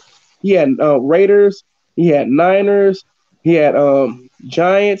 man. He had Raiders, he had Niners, he had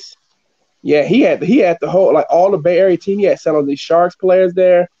Giants. Yeah, he had the whole like all the Bay Area team. He had some of the Sharks players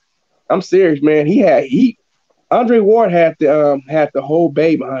there. I'm serious, man. Andre Ward had the whole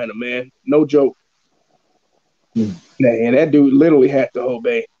Bay behind him, man. No joke. Man, that dude literally had the whole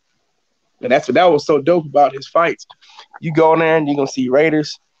Bay. And that was so dope about his fights. You go in there and you're gonna see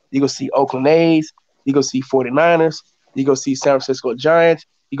Raiders, you're gonna see Oakland A's, you're gonna see 49ers, you're gonna see San Francisco Giants,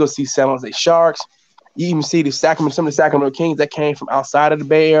 you're gonna see San Jose Sharks. You even see some of the Sacramento Kings that came from outside of the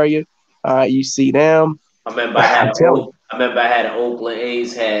Bay Area. You see them. I remember I had an Oakland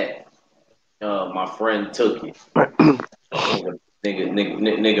A's hat. My friend took it.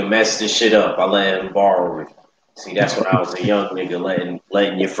 Nigga messed this shit up. I let him borrow it. See, that's when I was a young nigga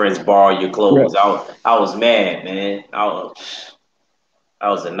letting your friends borrow your clothes. I was mad, man. I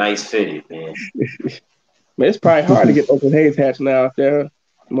was a nice fitted, man. Man, it's probably hard to get Oakland Hayes hats now out there.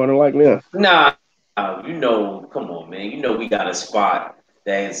 More than likely, yeah. Nah, come on, man. We got a spot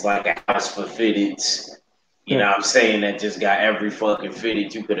that's like a house for fitteds. You know what I'm saying? That just got every fucking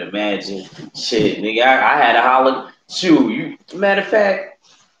fitted you could imagine. Shit, nigga, I had a holler. Shoot, matter of fact,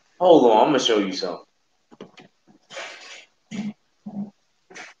 hold on, I'm gonna show you something.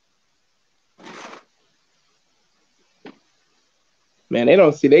 Man,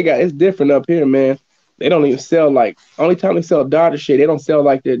 it's different up here, man. They don't even sell only time they sell Dodger shit, they don't sell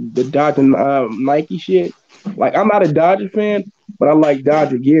like the Dodger Nike shit. Like, I'm not a Dodger fan, but I like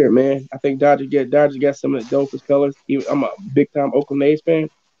Dodger gear, man. I think Dodger got some of the dopest colors. I'm a big time Oakland A's fan,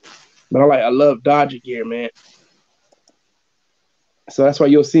 but I love Dodger gear, man. So that's why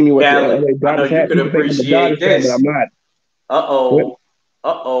you'll see me with the LA Dodgers hat. People think I'm a Dodgers fan, but I'm not.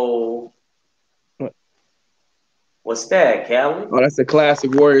 What? What's that, Callie? Oh, that's a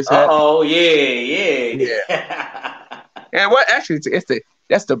classic Warriors hat. Yeah. And what actually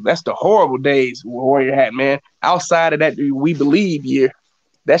that's the horrible days Warrior hat, man. Outside of that We Believe year,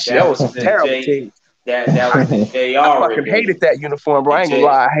 that was a terrible team. That was the JR. I fucking hated that uniform, bro. I ain't gonna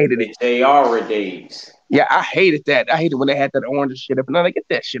lie, I hated it. The JR days. Yeah, I hated that. I hated when they had that orange shit up. No, they get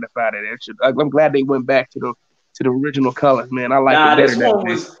that shit up out of there. I'm glad they went back to the original colors, man. I like it better.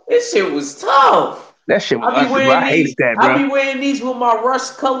 This shit was tough. That shit was ugly, bro. I hated that, bro. I be wearing these with my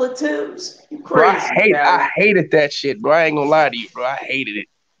rust color Timbs. You crazy, bro, I hated that shit, bro. I ain't gonna lie to you, bro. I hated it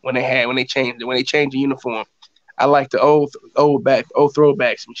when they changed the uniform. I like the old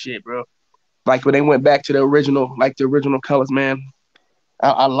throwbacks and shit, bro. Like when they went back to the original colors, man.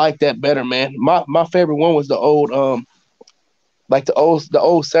 I like that better, man. My favorite one was the old the old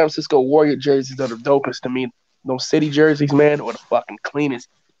San Francisco Warrior jerseys are the dopest to me. Those city jerseys, man, or the fucking cleanest.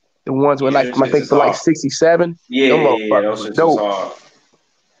 The ones were I think for like 67. Yeah, those shits was hard.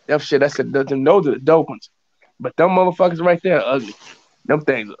 That shit, those are the dope ones. But them motherfuckers right there are ugly. Them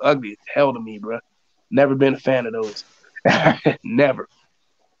things are ugly as hell to me, bro. Never been a fan of those. Never.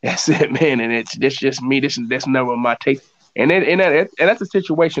 That's it, man. And it's just me. That's never my taste. And that's a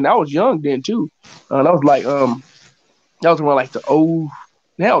situation. I was young then too. That was around like the old.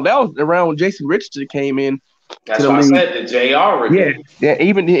 Hell, that was around when Jason Richardson came in. That's why I said the JR. Yeah.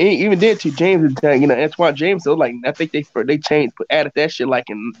 Even then too. James, Antoine James. So I think they added that shit like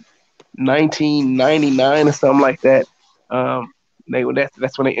in 1999 or something like that.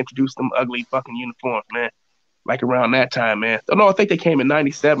 That's when they introduced them ugly fucking uniforms, man. Like around that time, man. Oh, no, I think they came in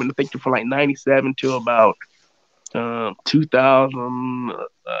 97. I think from like 97 to about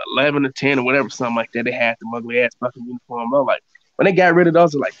 2011 or 10 or whatever, something like that. They had the ugly ass fucking uniform. I was like, when they got rid of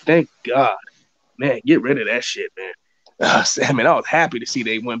those, I was like, thank God. Man, get rid of that shit, man. I was happy to see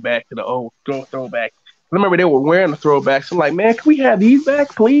they went back to the old throwback. I remember they were wearing the throwbacks. I'm like, man, can we have these back,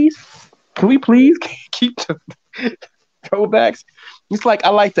 please? Can we please keep the throwbacks? It's like I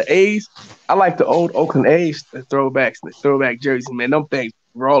like the A's. I like the old Oakland A's, the throwback jerseys, man. Them things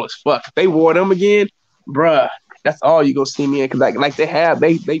raw as fuck. If they wore them again, bruh, that's all you go see me in. Cause like they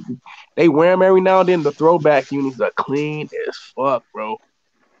wear them every now and then. The throwback unis are clean as fuck, bro.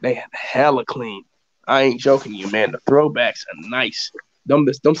 They hella clean. I ain't joking you, man. The throwbacks are nice. Them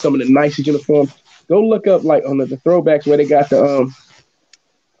some of the nicest uniforms. Go look up like on the throwbacks where they got the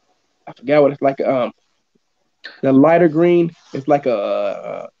I forgot what it's like. The lighter green. It's like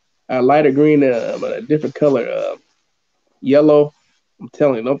a lighter green, a different color, yellow. I'm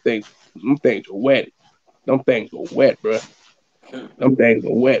telling you, them things are wet. Them things were wet, bro. Them things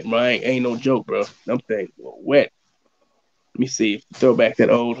were wet, bro. Ain't no joke, bro. Them things were wet. Let me see. Throw back that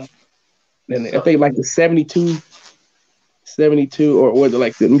old. And I think like the 72, or was it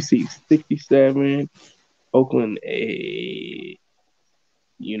like let me see, 67 Oakland A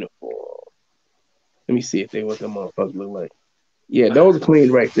uniform. Let me see if they what them motherfuckers look like. Yeah, those are clean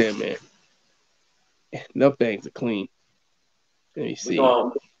right there, man. Them things are clean. Let me see.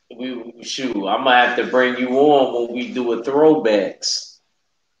 I'm gonna have to bring you on when we do a throwbacks.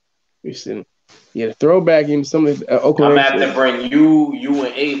 We see. Yeah, the throwback in some of the Oakland. I'm gonna have to bring you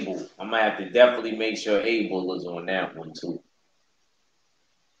and Abel. I'm gonna have to definitely make sure Abel is on that one too.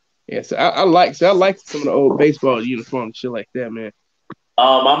 Yeah, so I like some of the old baseball uniforms and shit like that, man.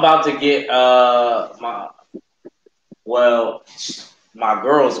 I'm about to get my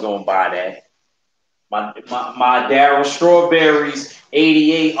girl's gonna buy that. My Darryl Strawberries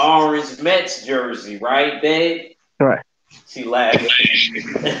 88 orange Mets jersey, right, babe? Right. She laughed.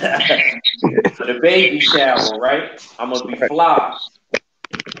 For the baby shower, right? I'm gonna be fly.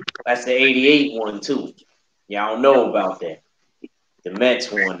 That's the 88 one too. Y'all don't know about that. The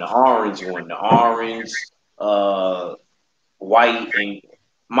Mets one, the orange, white, and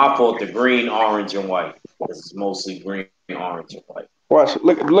my fault, the green, orange, and white. Because it's mostly green, orange, and white. Watch.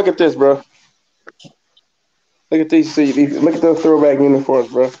 Look at this, bro. Look at these. Look at those throwback uniforms,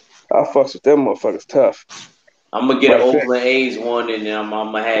 bro. I fucks with them motherfuckers tough. I'm gonna get an Oakland A's one, and then I'm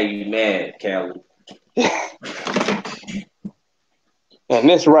gonna have you mad, Callie. And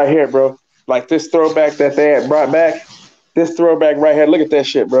this right here, bro. Like this throwback that they had brought back. This throwback right here. Look at that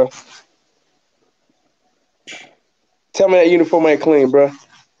shit, bro. Tell me that uniform ain't clean, bro.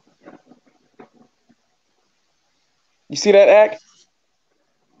 You see that act?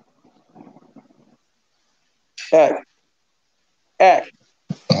 Act.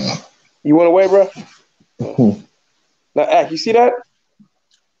 You went away, bro? Now, Act, you see that?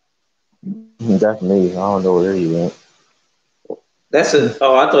 That's me. I don't know where you went. I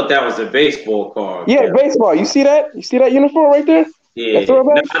thought that was a baseball card. Yeah, baseball. You see that? You see that uniform right there? Yeah.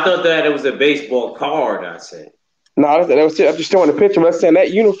 No, I thought that it was a baseball card, I said. No, I'm just showing the picture, but I'm saying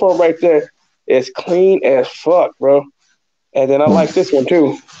that uniform right there is clean as fuck, bro. And then I like this one,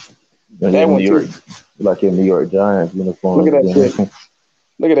 too. That one, too. Like your New York Giants uniform. Look at that shit.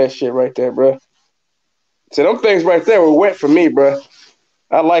 Look at that shit right there, bro. So them things right there were wet for me, bro.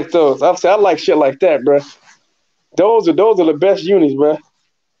 I like those. I like shit like that, bro. Those are the best unis, bro.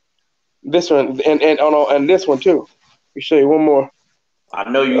 This one and this one too. Let me show you one more. I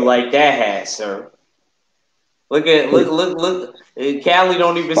know you like that hat, sir. Look. Callie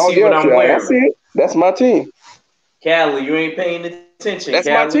don't even see what I'm wearing. I see it. That's my team. Callie, you ain't paying attention. That's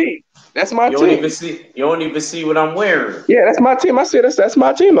Callie. my team. That's my team. You don't even see what I'm wearing. Yeah, that's my team. I said that's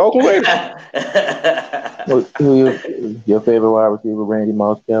my team, the Oakland Raiders. Who your favorite wide receiver, Randy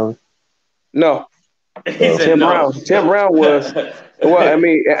Moss, Callie? No. Tim Brown. Tim Brown was. Well, I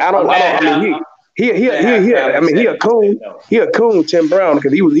mean, he a coon. He a coon, Tim Brown,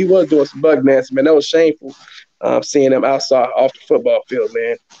 because he was doing some bug dancing, man. That was shameful. Seeing him outside off the football field,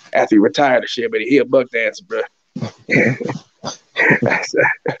 man, after he retired and shit. But he a bug dancer, bro.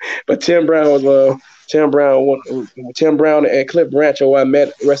 But Tim Brown and Cliff Branch, who I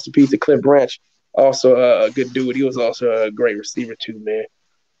met. Rest in peace to Cliff Branch. Also a good dude. He was also a great receiver too, man.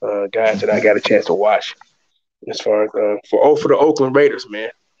 Guys that I got a chance to watch. As far as for the Oakland Raiders, man.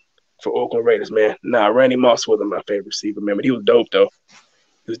 For Oakland Raiders, man. Nah, Randy Moss wasn't my favorite receiver, man. But he was dope though.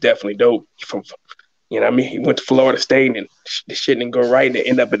 He was definitely dope. He went to Florida State and the shit didn't go right and it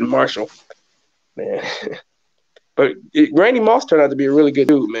ended up in Marshall, man. But Randy Moss turned out to be a really good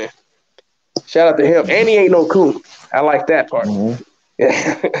dude, man. Shout out to him. And he ain't no coon. I like that part. Mm-hmm.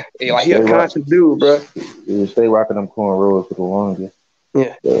 Yeah, like he a conscious dude, bro. He stay rocking them cornrows for the longest.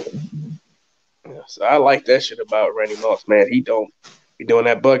 Yeah. So I like that shit about Randy Moss, man. He don't be doing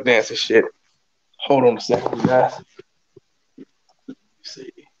that bug dancing shit. Hold on a second, guys. Let's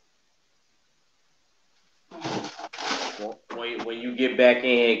see. When you get back in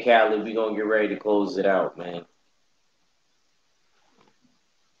here, Callie, we gonna get ready to close it out, man.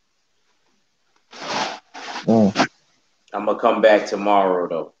 I'm gonna come back tomorrow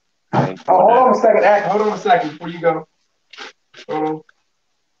though. Hold on a second, Hold on a second before you go. Hold on.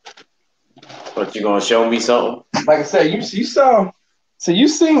 But you gonna show me something? Like I said, you saw. So you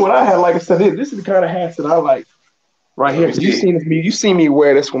seen what I had. Like I said, this is the kind of hats that I like. Right here. You seen me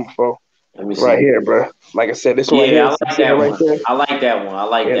wear this one before. Let me see. Right here, bro. Like I said, this one right here. I like that one. There. I like that one. I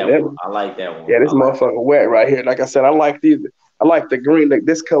like that one. Yeah, this motherfucker wet right here. Like I said, I like these. I like the green, like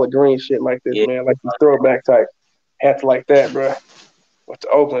this color green shit like this, man. Like these throwback type hats like that, bro. With the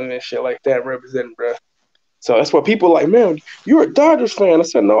Oakland and shit like that representing, bro. So that's what people like, man, you're a Dodgers fan. I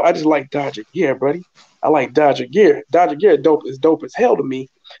said, no, I just like Dodger gear, buddy. I like Dodger gear. Dodger gear is dope as hell to me.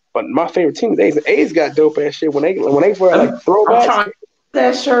 But my favorite team is A's. The A's got dope ass shit when they wear like throwbacks. I'm trying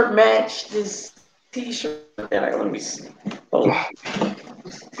that shirt match this t-shirt. Let me see. Oh.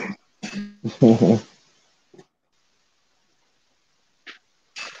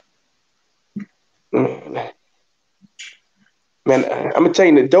 Man, I'm gonna tell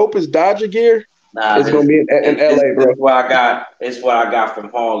you the dopest Dodger gear is gonna be in LA, bro. It's what I got from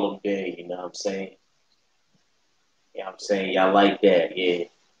Harlem Day. You know what I'm saying? Yeah, I'm saying y'all like that, yeah.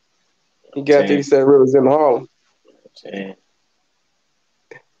 You got to said Rivers in Harlem. You know what I'm saying?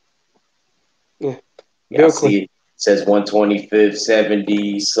 Yeah, I see it. It says 125th,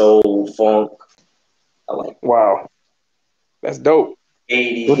 70s, soul, funk. I like that. Wow. That's dope.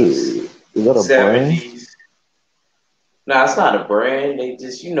 80s. Is that a brand? 70s. Nah, it's not a brand. They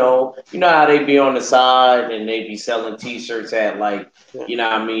just, you know how they be on the side and they be selling T-shirts at like, you know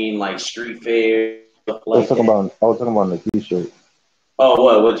what I mean, like street fair stuff like that. I was talking about the T-shirt. Oh,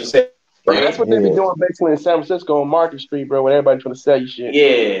 what? What'd you say? Bro, that's what they be Yeah. doing basically in San Francisco on Market Street, bro, when everybody's trying to sell you shit.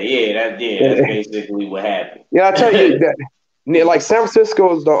 That's basically what happened. Yeah, I tell you that, like San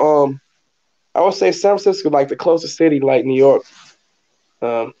Francisco is the I would say San Francisco like the closest city like New York.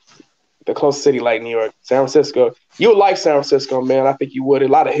 The closest city like New York. San Francisco. You would like San Francisco, man. I think you would. A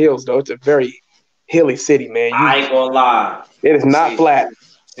lot of hills though. It's a very hilly city, man. I ain't gonna lie. It is not flat.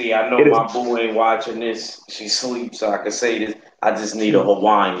 See, I know my boo ain't watching this. She sleeps, so I can say this. I just need a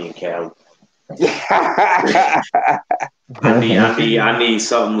Hawaiian, Cal. I need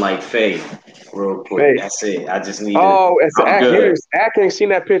something like Faye, real quick. Faye. That's it. I just need. It's I'm good. Ack ain't seen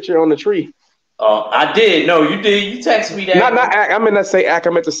that picture on the tree. I did. No, you did. You texted me that. Not Ack. I meant to say Ack.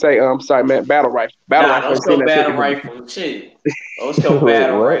 I meant to say sorry, man. Battle rifle. Don't show battle rifle shit. Don't show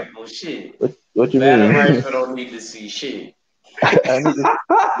battle rifle shit. What you battle mean? Battle rifle don't need to see shit. I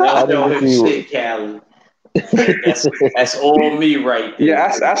Don't show him shit, Callie. That's all me right there. Yeah,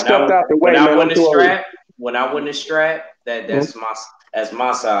 I stepped out the way, man. When I win the strap, that's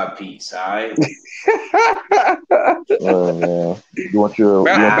my side piece. All right. Oh man, you want your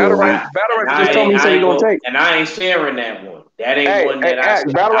battle rifle just told me he said he's gonna take, and I ain't sharing that one. That ain't one that I.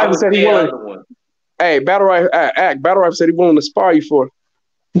 Battle rifle said he willing. Hey, battle rifle said he willing to spar you for.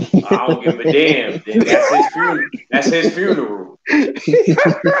 I don't give a damn. That's his funeral. He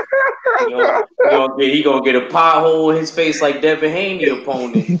gonna get a pothole in his face like Devin Haney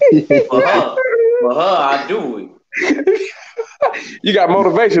opponent. For her, I do it. You got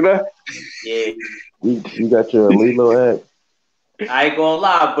motivation, huh? Yeah. You got your Lilo act. I ain't gonna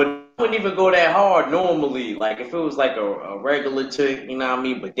lie, but I wouldn't even go that hard normally. Like if it was like a regular chick, you know what I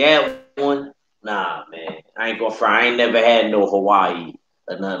mean? But that one, nah, man. I ain't gonna fry. I ain't never had no Hawaii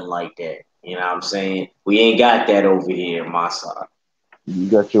or nothing like that. You know what I'm saying? We ain't got that over here on my side. You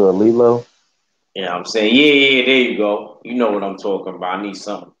got your Lilo? You know what I'm saying? Yeah, there you go. You know what I'm talking about. I need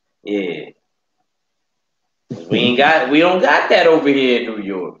something. Yeah. We don't got that over here in New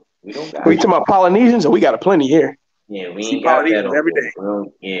York. We don't got. We talking about Polynesians, or we got a plenty here. Yeah, we ain't got that every day.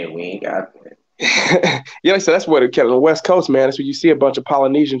 Yeah, we ain't got that. Yeah, so that's what it kept on the West Coast, man. That's where you see a bunch of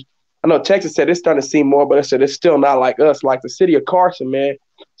Polynesians. I know Texas said it's starting to see more, but it said it's still not like us, like the city of Carson, man.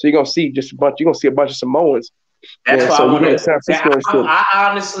 So you're gonna see a bunch of Samoans. That's why I want to. I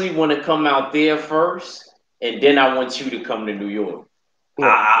honestly want to come out there first, and then I want you to come to New York. Yeah.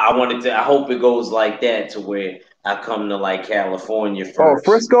 I hope it goes like that to where I come to like California first. Oh,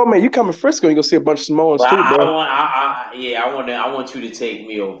 Frisco, man! You come to Frisco, you gonna see a bunch of Samoans too, bro. I want you to take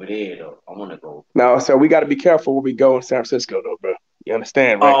me over there though. I want to go. No, so we got to be careful where we go in San Francisco, though, bro. You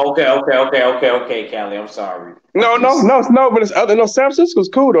understand, right? Oh, okay, Callie. I'm sorry. No, but it's other. No, San Francisco's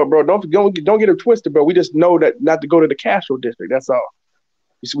cool though, bro. Don't get it twisted, bro. We just know that not to go to the Castro district. That's all.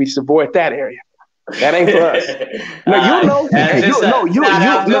 We just avoid that area. That ain't for us. No, you'll know. I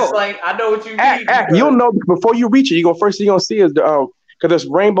know what you mean. You'll know before you reach it. You're gonna see is the because there's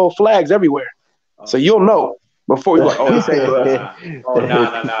rainbow flags everywhere. So you'll know before you're like, oh, this ain't for us. Oh,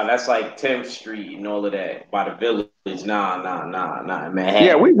 no. That's like 10th Street and all of that by the village. Nah, man.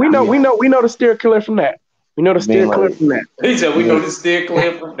 Yeah, we know the steer clear from that. We know the steer clear from that. He said we know the steer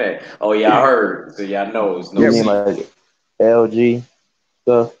clear from that. Oh yeah, I heard. So y'all know it's no. You mean like LG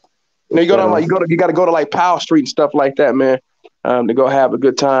stuff? You know, you got to go to like Powell Street and stuff like that, man. To go have a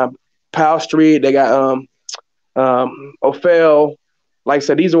good time. Powell Street, they got Ophel. Like I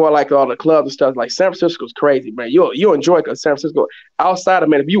said, these are all like all the clubs and stuff. Like San Francisco's crazy, man. You'll enjoy San Francisco. Outside of,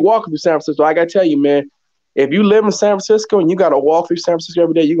 man, if you walk through San Francisco, I gotta tell you, man, if you live in San Francisco and you gotta walk through San Francisco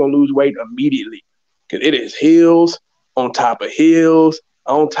every day, you're gonna lose weight immediately. Cause it is hills on top of hills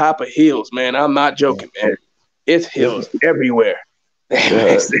on top of hills, man. I'm not joking, man. It's hills everywhere.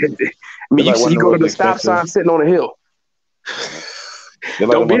 Yeah. I mean, you go to the stop sign sitting on a hill.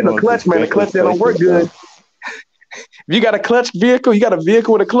 Don't be in the clutch, man. The clutch, that don't work good. If you got a clutch vehicle, you got a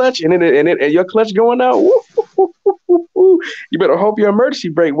vehicle with a clutch, and your clutch going out, you better hope your emergency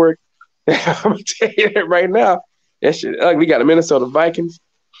brake work. I'm gonna tell you that right now. That shit ugly. We got the Minnesota Vikings.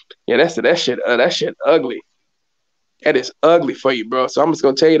 Yeah, that shit ugly. That is ugly for you, bro. So I'm just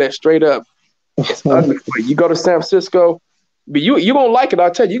gonna tell you that straight up. It's ugly for you. You go to San Francisco, but you gonna like it.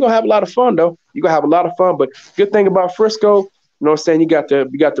 I'll tell you, you're gonna have a lot of fun though. You're gonna have a lot of fun. But good thing about Frisco, you know what I'm saying? You got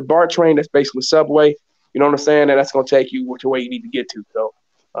the BART train, that's basically Subway. You know what I'm saying? And that's gonna take you which way you need to get to. So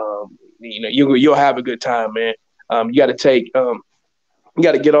you'll have a good time, man. You gotta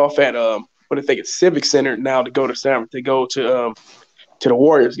get off at what I think it's Civic Center now to go to to the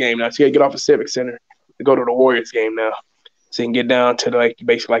Warriors game now. So you gotta get off the Civic Center to go to the Warriors game now. So you can get down to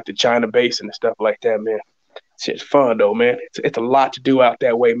basically like the China Basin and stuff like that, man. Shit's fun though, man. It's a lot to do out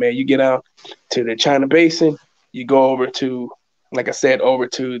that way, man. You get out to the China Basin, you go over to, like I said, over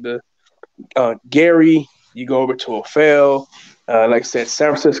to the Gary, you go over to Ophel. Like I said, San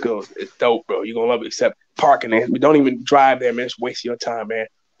Francisco is dope, bro. You're gonna love it, except parking there. We don't even drive there, man. It's wasting your time, man.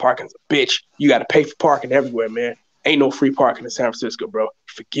 Parking's a bitch. You gotta pay for parking everywhere, man. Ain't no free parking in San Francisco, bro.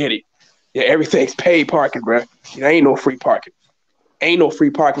 Forget it. Yeah, everything's paid parking, bro. There ain't no free parking. Ain't no free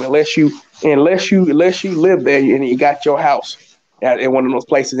parking unless you live there and you got your house in one of those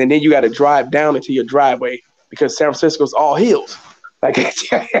places, and then you got to drive down into your driveway because San Francisco's all hills. Like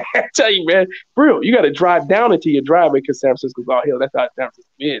I tell you, man, for real, you got to drive down into your driveway because San Francisco's all hills. That's how San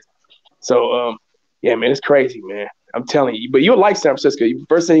Francisco is. So, yeah, man, it's crazy, man. I'm telling you. But you'll like San Francisco.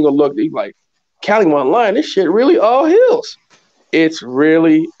 First thing you're gonna look, you're like, Cali online. This shit really all hills. It's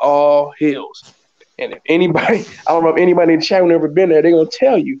really all hills. And if anybody, I don't know if anybody in the chat who never been there, they're gonna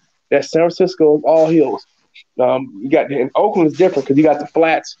tell you that San Francisco is all hills. You got in Oakland is different because you got the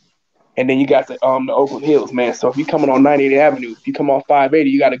flats, and then you got the Oakland Hills, man. So if you're coming on 98th Avenue, if you come off 580,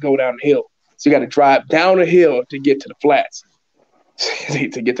 you got to go down the hill. So you got to drive down the hill to get to the flats, to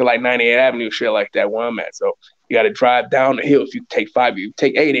get to like 98th Avenue, shit like that where I'm at. So you got to drive down the hill. If you take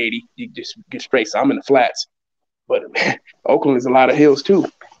 880, you just get straight. So I'm in the flats, but man, Oakland is a lot of hills too,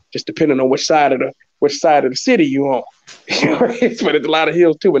 just depending on which side of the city you on. But it's a lot of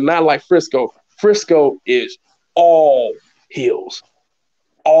hills too, but not like Frisco. Frisco is all hills.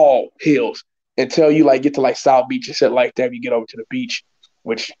 All hills until you like get to like South Beach and shit like that. You get over to the beach,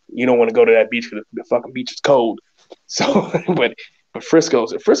 which you don't want to go to that beach because the fucking beach is cold. So, but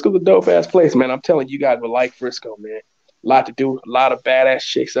Frisco's a dope ass place, man. I'm telling you, guys would like Frisco, man. A lot to do, a lot of badass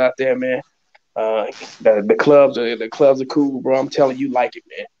chicks out there, man. The clubs are cool, bro. I'm telling you, like it,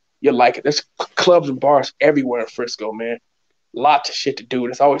 man. You'll like it. There's clubs and bars everywhere in Frisco, man. Lots of shit to do.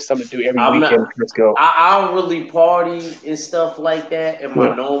 There's always something to do every weekend in Frisco. I don't really party and stuff like that in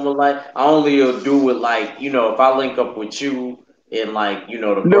my normal life. I only do it like, if I link up with you and like, the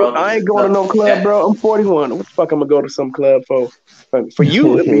brothers. I ain't going to no club, bro. I'm 41. What the fuck I'm gonna go to some club for? For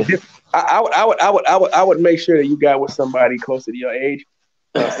you, it'd be different. I would make sure that you got with somebody closer to your age.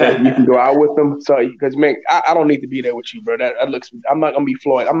 So you can go out with them. So because man, I don't need to be there with you, bro. That looks. I'm not gonna be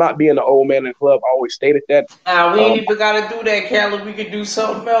Floyd. I'm not being the old man in the club. I always stated that. Nah, we ain't even gotta do that, Caleb. We could do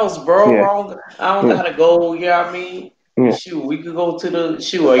something else, bro. Yeah. I don't gotta go. You know what I mean? Yeah. Shoot, we could go to the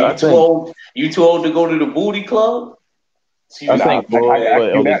shoot. Are you too old? You too old to go to the booty club? I think boy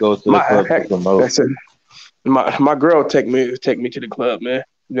only goes to the club to promote. My girl take me to the club, man.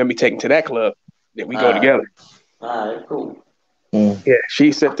 Let me take me to that club. Then we go together. All right, cool. Yeah,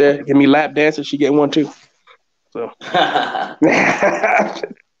 she sit there, give me lap dances. She get one too. So a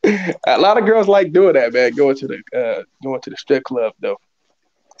lot of girls like doing that, man. Going to the strip club though.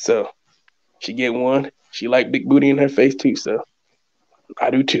 So she get one. She like big booty in her face too. So I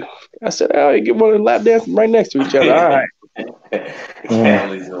do too. I said, "Oh, you get one of the lap dances right next to each other." All right.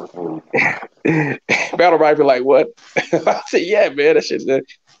 Battle rifle, like what? I said, "Yeah, man, that shit is the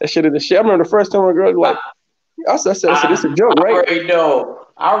shit." I remember the first time a girl was like. I said, this is a joke, right? I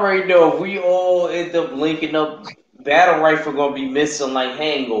already know. If we all end up linking up, battle rifle gonna be missing like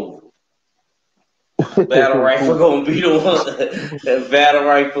Hangover. Battle rifle gonna be the one. That battle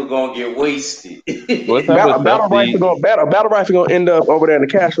rifle gonna get wasted. Battle rifle gonna end up over there in the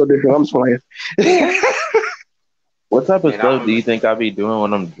Castro district. I'm just playing. What type of stuff do you think I be doing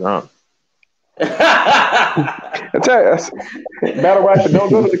when I'm drunk? I tell you, battle rifle don't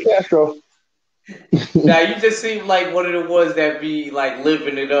go to the Castro. Now you just seem like one of the ones that be like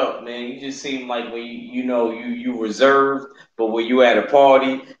living it up, man. You just seem like when you reserved, but when you at a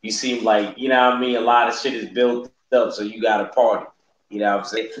party, you seem like what I mean. A lot of shit is built up, so you got a party. You know what I'm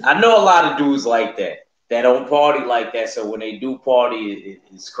saying? I know a lot of dudes like that don't party like that. So when they do party,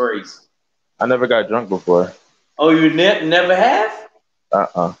 it's crazy. I never got drunk before. Oh, you never have?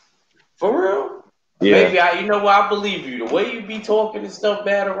 For real? Yeah. Maybe I believe you. The way you be talking and stuff,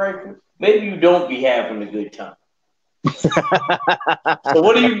 battle rifle. Maybe you don't be having a good time. So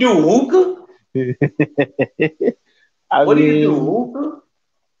what do you do, hookah? What do you do, hookah?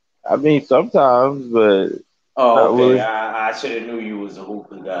 I mean, sometimes, but... Oh, okay. Really. I should have knew you was a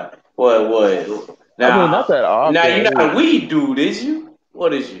hookah guy. What? Now, I mean, not that often. Now, you're not a weed dude, is you?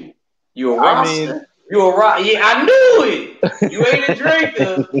 What is you? You a roster? You a roster? Yeah, I knew it. You ain't a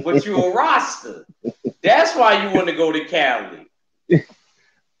drinker, but you a roster. That's why you want to go to Cali.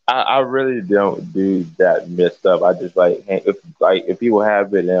 I really don't do that messed up. I just if people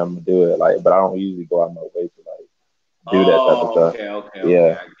have it, then I'm gonna do it. Like, but I don't usually go out my way to do that type of Oh, stuff. okay.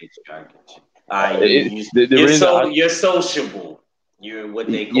 Yeah. I get you. The reason You're sociable. You're what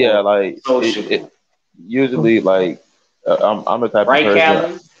they yeah, call like it sociable, usually like I'm the type of right, person.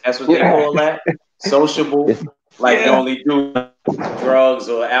 Callie? That's what they call that. Sociable. It's Like you Yeah. only do drugs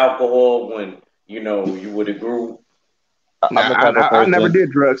or alcohol when you with a group. I'm the type of I never person.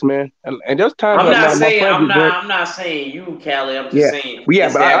 did drugs, man. And there's times like my friends would drink. I'm not saying you, Callie. I'm just Yeah, saying but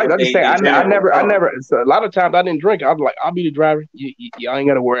is that what I just say the general I public? never. So a lot of times I didn't drink. I was like, I'll be the driver. Y'all ain't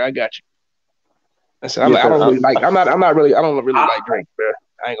gotta worry. I got you. I said, Yeah, I don't cause really like. I'm not really. I don't really I, like drink, bro.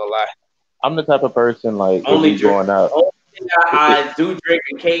 I ain't gonna lie. I'm the type of person like if only we drink. going out. Only thing It, I do drink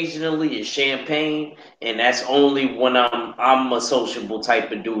occasionally is champagne, and that's only when I'm a sociable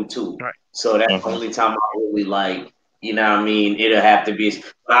type of dude too. Right. So that's the Mhm. only time I really like. You know what I mean? It'll have to be.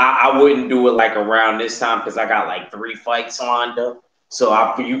 I wouldn't do it like around this time because I got like 3 fights lined up. So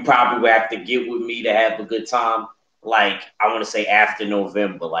you probably would have to get with me to have a good time. Like I want to say after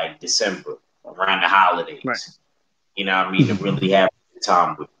November, like December, around the holidays. Right. You know what I mean? To really have a good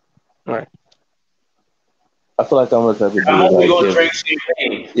time with. Right. I feel like I'm the type of I'm dude only like gonna drink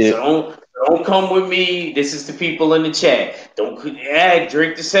champagne, if so don't come with me. This is the people in the chat. Don't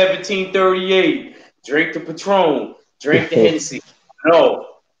drink the 1738, drink the Patron, drink the Hennessy. No,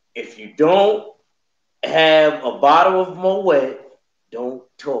 if you don't have a bottle of Moet, don't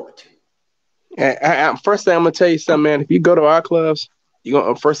talk to me. And first thing I'm gonna tell you something, man. If you go to our clubs, you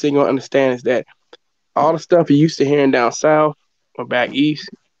gonna first thing you're gonna understand is that all the stuff you used to hearing down south or back east,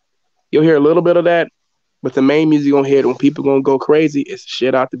 you'll hear a little bit of that. But the main music you're gonna hear when people gonna go crazy is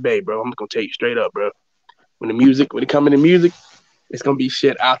shit out the bay, bro. I'm just gonna tell you straight up, bro. When it come into music, it's gonna be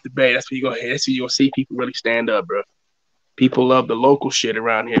shit out the bay. That's what you're gonna hear. That's what you're gonna see people really stand up, bro. People love the local shit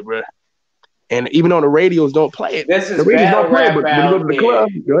around here, bro. And even though the radios don't play it, This the is radios battle don't play it, rap but when you go to out the there club,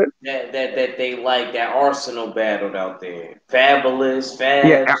 go ahead. that they like that Arsenal battled out there. Fabulous,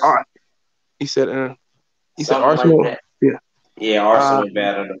 Yeah, Fabs, he said something like Arsenal. that. Yeah. Yeah, Uh, Arsenal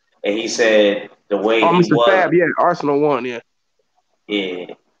battled him. And he said the way he Mr. was, Fab, yeah, Arsenal won, yeah. yeah.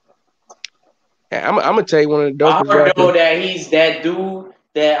 Yeah, I'm gonna tell you one of the I dopest heard though rappers. that he's that dude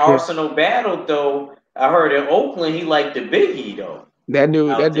that Yeah, Arsenal battled though. I heard in Oakland he liked the Biggie though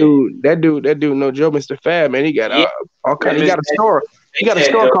out there. that dude, no Joe, Mr. Fab, man. He got Yeah, all kind. and He got a store. He they got a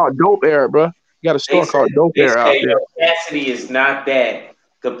said store though, called Dope Era, bro. He got a they store said called Dope they Era out said there. yo, Cassidy is not that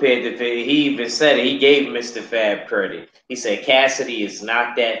compared to Philly. He even said it. He gave Mr. Fab credit. He said Cassidy is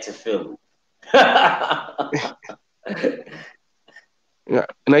not that to Philly. Yeah,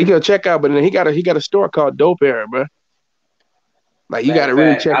 now you gotta check out, but then he got a store called Dope Era, bro. Like you Matter gotta of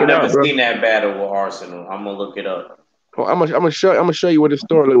really fact, check I've it never out, bro. seen that battle with Arsenal. I'm gonna look it up. Well, I'm gonna show you what his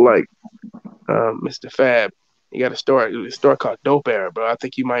store look like, Mr. Fab. He got a store called Dope Era, bro. I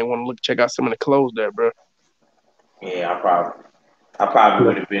think you might want to check out some of the clothes there, bro. Yeah, I probably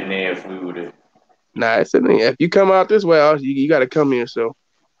would have been there if we would have. Nah, it's a thing. If you come out this way, you got to come here. So,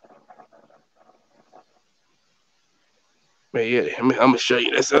 but yeah, I'm gonna show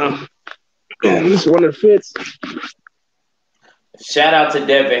you this. This one of the fits. Shout out to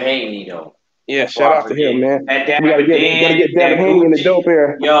Devin Haney though. Yeah, Before shout I out to him, forget man. that We gotta Dapper get Dan, Devin that Haney in the Gucci, Dope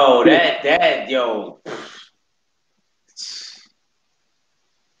Era. yo, Yeah. yo.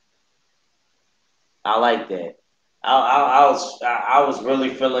 I like that. I was really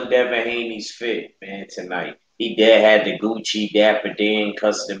feeling Devin Haney's fit, man, tonight. He did had the Gucci Dapper Dan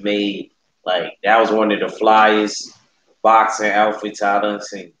custom made. Like that was one of the flyest boxing outfits I done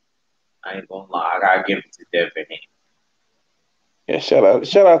seen. I ain't gonna lie, I gotta give it to Devin Haney. Yeah, shout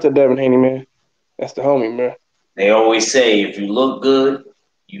out to Devin Haney, man. That's the homie, man. They always say if you look good,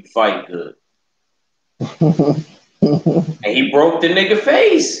 you fight good. And he broke the nigga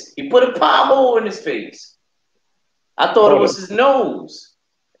face. He put a pothole in his face. I thought it was his nose.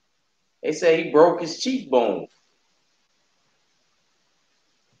 They say he broke his cheekbone.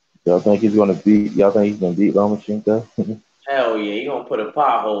 y'all think he's gonna beat Lomachenko? Hell yeah, he gonna put a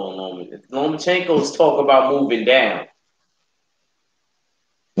pothole in Lomachenko. Lomachenko's talk about moving down.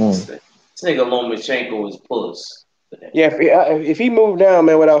 This nigga Lomachenko is puss. Yeah, if he moved down,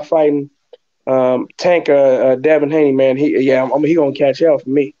 man, without fighting Tank Devin Haney, man, he gonna catch hell for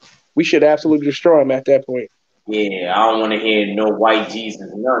me. We should absolutely destroy him at that point. Yeah, I don't want to hear no white Jesus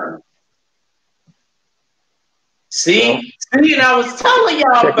nothing. See, and I was telling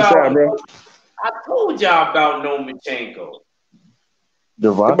y'all Check this out, about. bro. I told y'all about Lomachenko.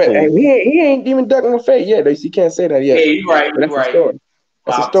 But he ain't even ducking the fate yet. You can't say that yet. Yeah, you right. But You that's right. a story.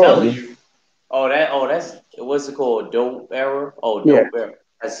 That's But a I'm story. telling you. That's what's it called? Dope era. Oh, dope era.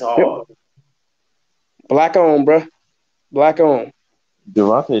 That's hard. Yep. Black on, bro. Black on.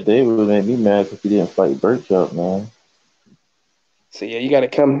 Devontae Davis would make me mad because he didn't fight Birch up, man. So yeah, you gotta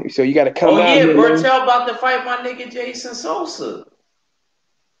come. So you gotta come Oh down yeah, here, man. Bertel about to fight my nigga Jason Sosa.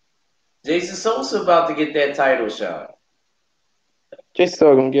 Jason Sosa about to get that title shot. Jason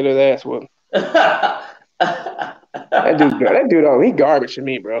still gonna get his ass whooped. That dude, he garbage to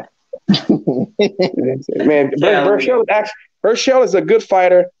me, bro. Man, Burchell is a good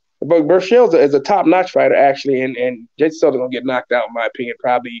fighter, but Burchell is a top-notch fighter actually, and Jason Sosa gonna get knocked out in my opinion,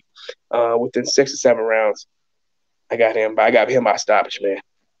 probably within 6 or 7 rounds. I got him by stoppage, man.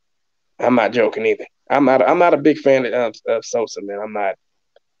 I'm not joking either. I'm not a big fan of Sosa, man. I'm not.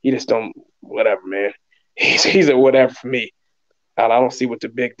 He just don't whatever, man. He's a whatever for me. I don't see what the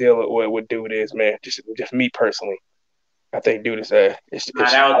big deal with dude is, man. Just me personally. I think dude is it's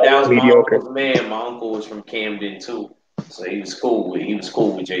that was mediocre. my uncle's man. My uncle was from Camden too, so he was cool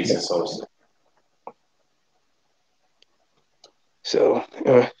with Jason Sosa. So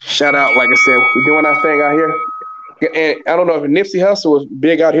shout out, like I said, we're doing our thing out here. And I don't know if Nipsey Hussle was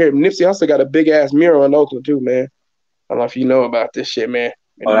big out here. Nipsey Hussle got a big ass mural in Oakland too, man. I don't know if you know about this shit, man.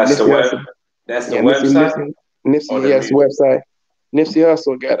 Oh, that's Nipsey the web. Hussle, That's the website. Nipsey, yes, website. Nipsey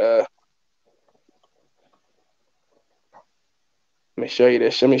Hussle got Let me show you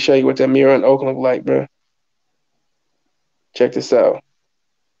this. Let me show you what that mural in Oakland look like, bro. Check this out.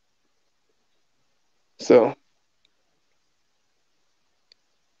 So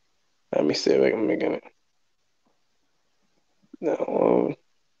let me see if I can make it. No,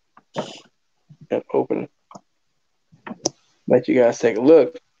 and open. Let you guys take a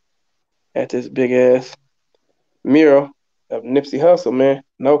look at this big ass mural of Nipsey Hussle, man,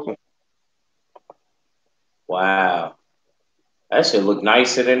 in Oakland. Wow, that should look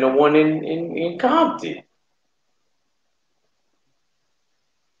nicer than the one in Compton.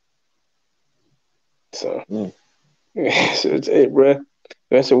 So, so it's it, bro.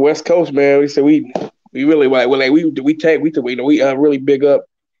 That's the West Coast, man. We said we really we really big up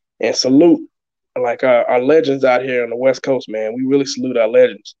and salute like our legends out here on the West Coast, man. We really salute our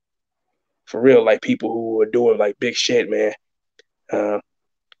legends for real, like people who are doing like big shit, man. Now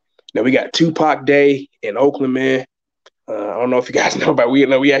we got Tupac Day in Oakland, man. I don't know if you guys know, but we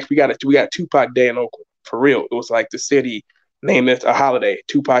got Tupac Day in Oakland for real. It was like the city named it a holiday.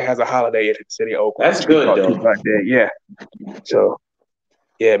 Tupac has a holiday in the city of Oakland. That's good though. Tupac Day, yeah. So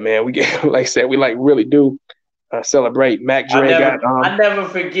yeah, man, we get like I said, we like really do celebrate. Mac Dre I never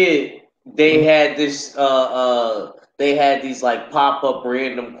forget they had this they had these like pop-up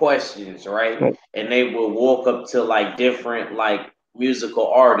random questions, right? And they would walk up to like different like musical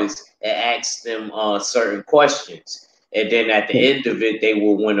artists and ask them certain questions. And then at the end of it, they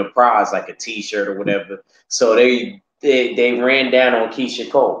will win a prize, like a T-shirt or whatever. So they ran down on Keisha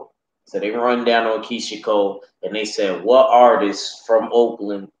Cole. So they run down on Keisha Cole, and they said, "What artist from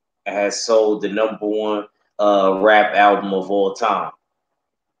Oakland has sold the #1 rap album of all time?"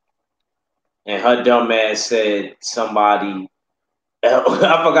 And her dumb ass said somebody.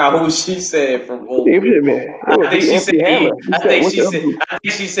 I forgot who she said from Oakland. I think she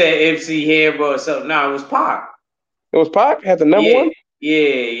said MC Hammer or something. No, it was Pac. It was Pac had the #1.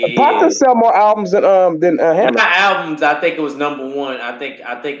 Yeah. Pac could sell more albums than Hammer. Not albums. I think it was #1. I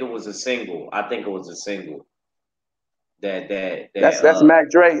think it was a single. That's Mac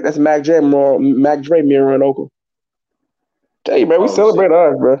Dre. That's Mac Dre. Mac Dre mirror in Oakland. Tell you, man, we celebrate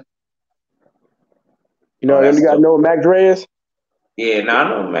ours, bro. You know, you guys know what Mac Dre is? Yeah, I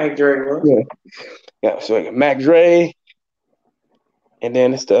know what Mac Dre was. Yeah. So Mac Dre, and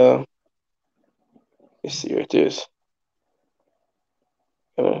then it's the. Let's see what it is.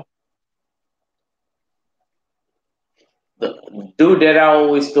 The dude that I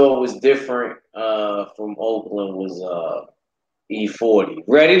always thought was different from Oakland was E40.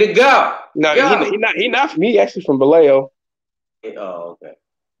 Ready to go. No, he not from. He actually from Vallejo. Oh, okay.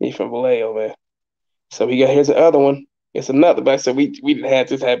 He's from Vallejo, man. So here's the other one. It's another, but I said we didn't have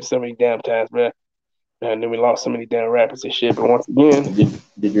this happen so many damn times, bro. And then we lost so many damn rappers and shit. But once again,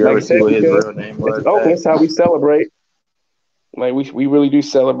 did you ever see what his real name was? It's Oakland. That's how we celebrate. Like we really do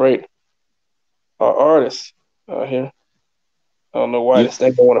celebrate our artists out here. I don't know why this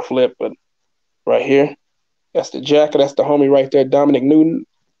thing don't want to flip, but right here, that's the jacket. That's the homie right there, Dominic Newton.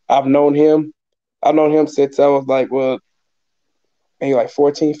 I've known him since I was maybe like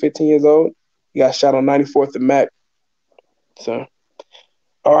 14, 15 years old. He got shot on 94th and Mac. So,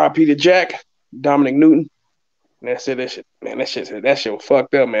 R.I.P. to Jack, Dominic Newton. And that's it. That shit was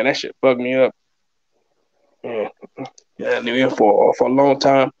fucked up, man. That shit fucked me up. Yeah, I knew him for a long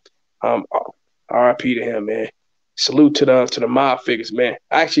time. R.I.P. to him, man. Salute to the mob figures, man.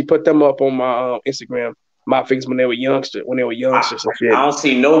 I actually put them up on my Instagram. Mob figures when they were youngsters. I don't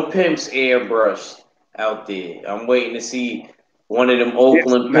see no pimps airbrushed out there. I'm waiting to see One of them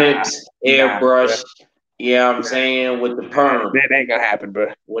Oakland pimps, airbrush. Yeah, I'm saying with the perm. That ain't gonna happen, bro.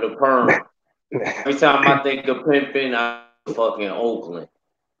 With a perm. Every time I think of pimping, I'm fucking Oakland.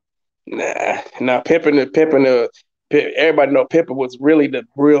 Pimping. Everybody know pimping was really the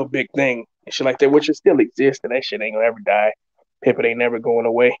real big thing and shit like that, which still exists, and that shit ain't gonna ever die. Pimping ain't never going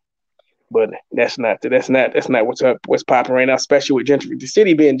away. But that's not what's popping right now, especially with the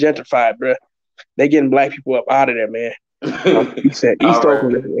city being gentrified, bro. They getting black people up out of there, man. You said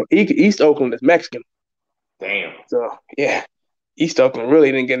East Oakland is Mexican. Damn. So yeah, East Oakland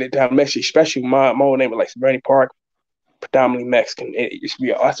really didn't get it down Mexican, especially my old neighborhood like Serenity Park, predominantly Mexican. It used to be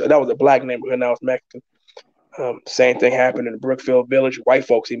that was a black neighborhood, now it's Mexican. Same thing happened in the Brookfield Village. White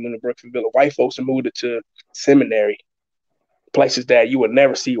folks even moved to Brookfield Village. White folks have moved it to Seminary, places that you would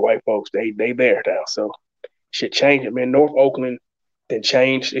never see white folks. They there now. So shit changing, man. North Oakland then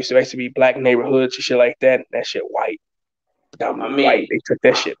changed. It used to be black neighborhoods and shit like that. That shit white. White. They took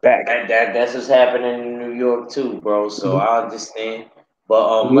that shit back. That's what's happening in New York too, bro. So I understand.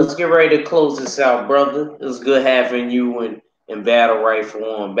 But let's get ready to close this out, brother. It was good having you and Battle Rifle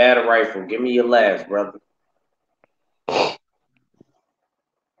on. Battle Rifle, give me your last, brother.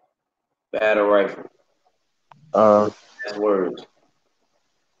 Battle Rifle. Last words.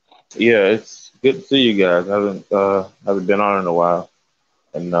 Yeah, it's good to see you guys. I haven't been on in a while,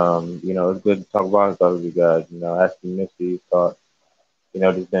 and it's good to talk about stuff with you guys. Asking Missy thought,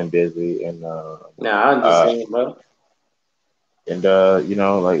 just been busy, and I understand, bro. And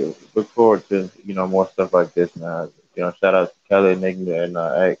like look forward to more stuff like this, man. Shout out to Kelly, Enigma, and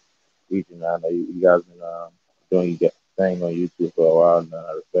X Region. I know you guys been doing your thing on YouTube for a while now.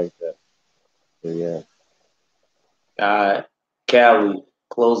 I respect that. So yeah. Callie,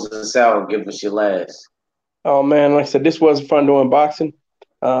 close us out and give us your last. Oh man, like I said, this was fun doing boxing.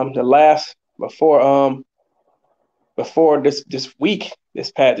 The last before this week,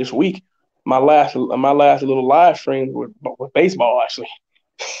 my last little live stream with baseball actually.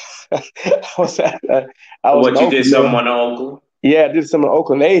 You did something on Oakland? Yeah, I did some of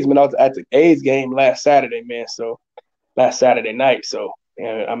Oakland A's, man. I was at the A's game last Saturday, man. So last Saturday night. So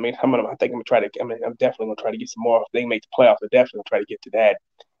yeah, I'm definitely gonna try to get some more. If they make the playoffs, I'm definitely gonna try to get to that.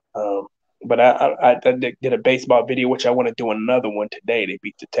 But I did a baseball video, which I want to do another one today. They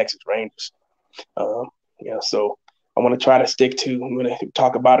beat the Texas Rangers. So I want to try to stick to. I'm going to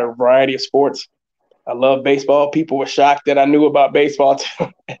talk about a variety of sports. I love baseball. People were shocked that I knew about baseball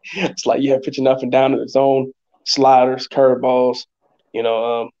too. It's like you have pitching up and down in the zone, sliders, curveballs.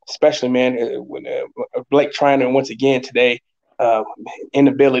 Especially man, when Blake Triner once again today,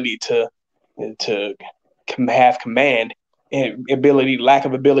 inability to have command. And lack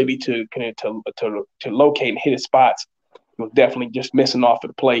of ability to locate and hit his spots. He was definitely just missing off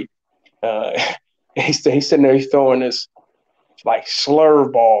of the plate. He's sitting there, he's throwing this like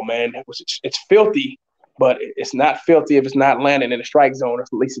slurve ball, man. It's filthy, but it's not filthy if it's not landing in the strike zone. Or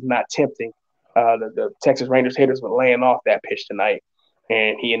at least it's not tempting. The Texas Rangers hitters were laying off that pitch tonight,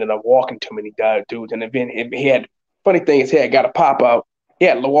 and he ended up walking too many dudes. And then he had funny thing is he had got a pop out. He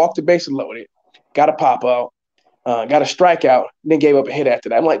had walked the bases loaded, got a pop out. Got a strikeout, then gave up a hit after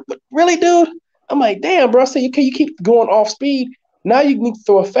that. I'm like, really, dude? I'm like, damn, bro. So you keep going off speed. Now you need to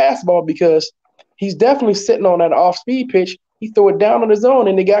throw a fastball because he's definitely sitting on that off speed pitch. He threw it down on his own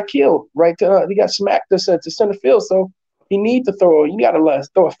and they got killed. He got smacked to center field. So he needs to throw. You got to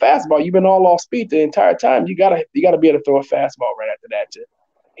throw a fastball. You've been all off speed the entire time. You gotta be able to throw a fastball right after that.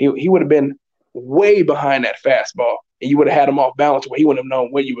 He would have been way behind that fastball, and you would have had him off balance where he wouldn't have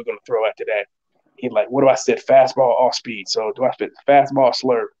known where you were going to throw after that. He's like, what do I set? Fastball off speed. So do I fit fastball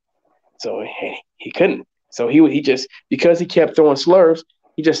slurve? So he couldn't. So he just, because he kept throwing slurves,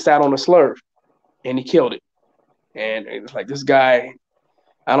 he just sat on the slurve and he killed it. And it's like this guy,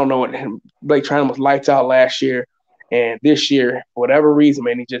 I don't know what, Blake Triner was lights out last year. And this year, for whatever reason,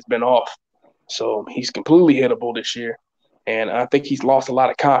 man, he's just been off. So he's completely hittable this year. And I think he's lost a lot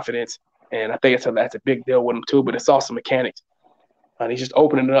of confidence. And I think that's a big deal with him too, but it's also mechanics. He's just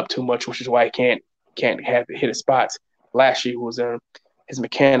opening it up too much, which is why he can't have to hit his spots. Last year, his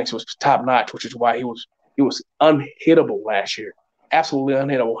mechanics was top notch, which is why he was unhittable last year, absolutely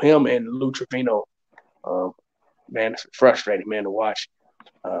unhittable. Him and Lou Trevino, man, it's frustrating, man, to watch.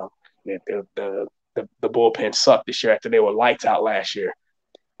 The bullpen sucked this year after they were lights out last year.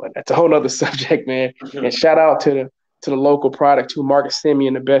 But that's a whole other subject, man. And shout out to the local product too, Marcus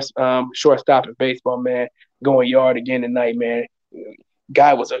Semien, the best shortstop in baseball, man, going yard again tonight, man.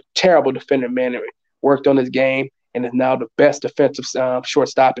 Guy was a terrible defender, man. Worked on his game and is now the best defensive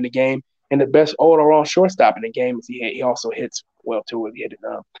shortstop in the game and the best all-around shortstop in the game. He also hits well too. He hit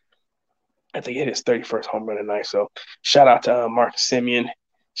I think he hit his 31st home run tonight. So shout out to Marcus Semien.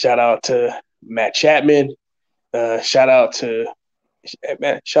 Shout out to Matt Chapman. Shout out to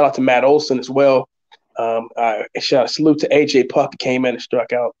Matt Olson as well. Salute to AJ Puck, came in and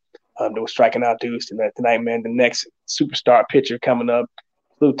struck out. They were striking out dudes tonight, man. The next superstar pitcher coming up.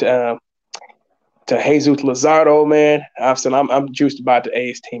 Salute to Jesus Luzardo, man. I'm juiced about the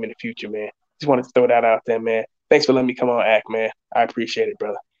A's team in the future, man. Just wanted to throw that out there, man. Thanks for letting me come on, Act, man. I appreciate it,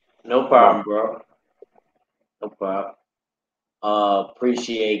 brother. No problem, bro. No problem.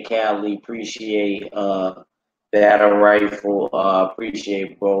 Appreciate Cali. Appreciate Battle Rifle.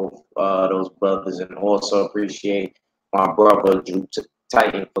 Appreciate both those brothers, and also appreciate my brother Drew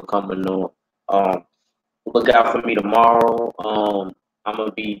Titan for coming on. Look out for me tomorrow. I'm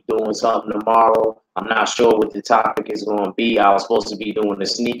gonna be doing something tomorrow. I'm not sure what the topic is gonna be. I was supposed to be doing the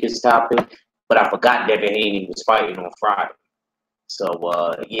sneakers topic, but I forgot Devin Haney was fighting on Friday.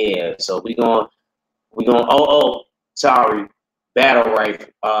 So yeah, so we gonna sorry, battle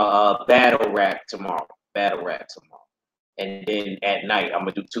rap tomorrow. And then at night I'm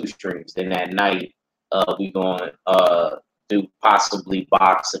gonna do 2 streams. Then at night we gonna do possibly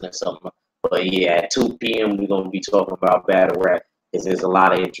boxing or something. But yeah, at 2 p.m. we're gonna be talking about battle rap, because there's a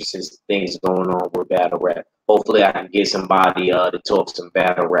lot of interesting things going on with battle rap. Hopefully I can get somebody to talk some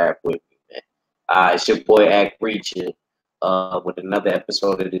battle rap with me, man. It's your boy Act Preacher with another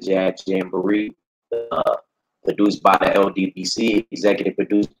episode of the Jazz Jamboree, produced by the LDBC, executive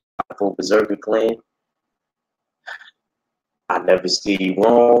produced by the Full Berserker Clan. I never see you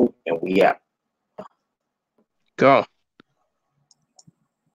wrong, and we out. Go.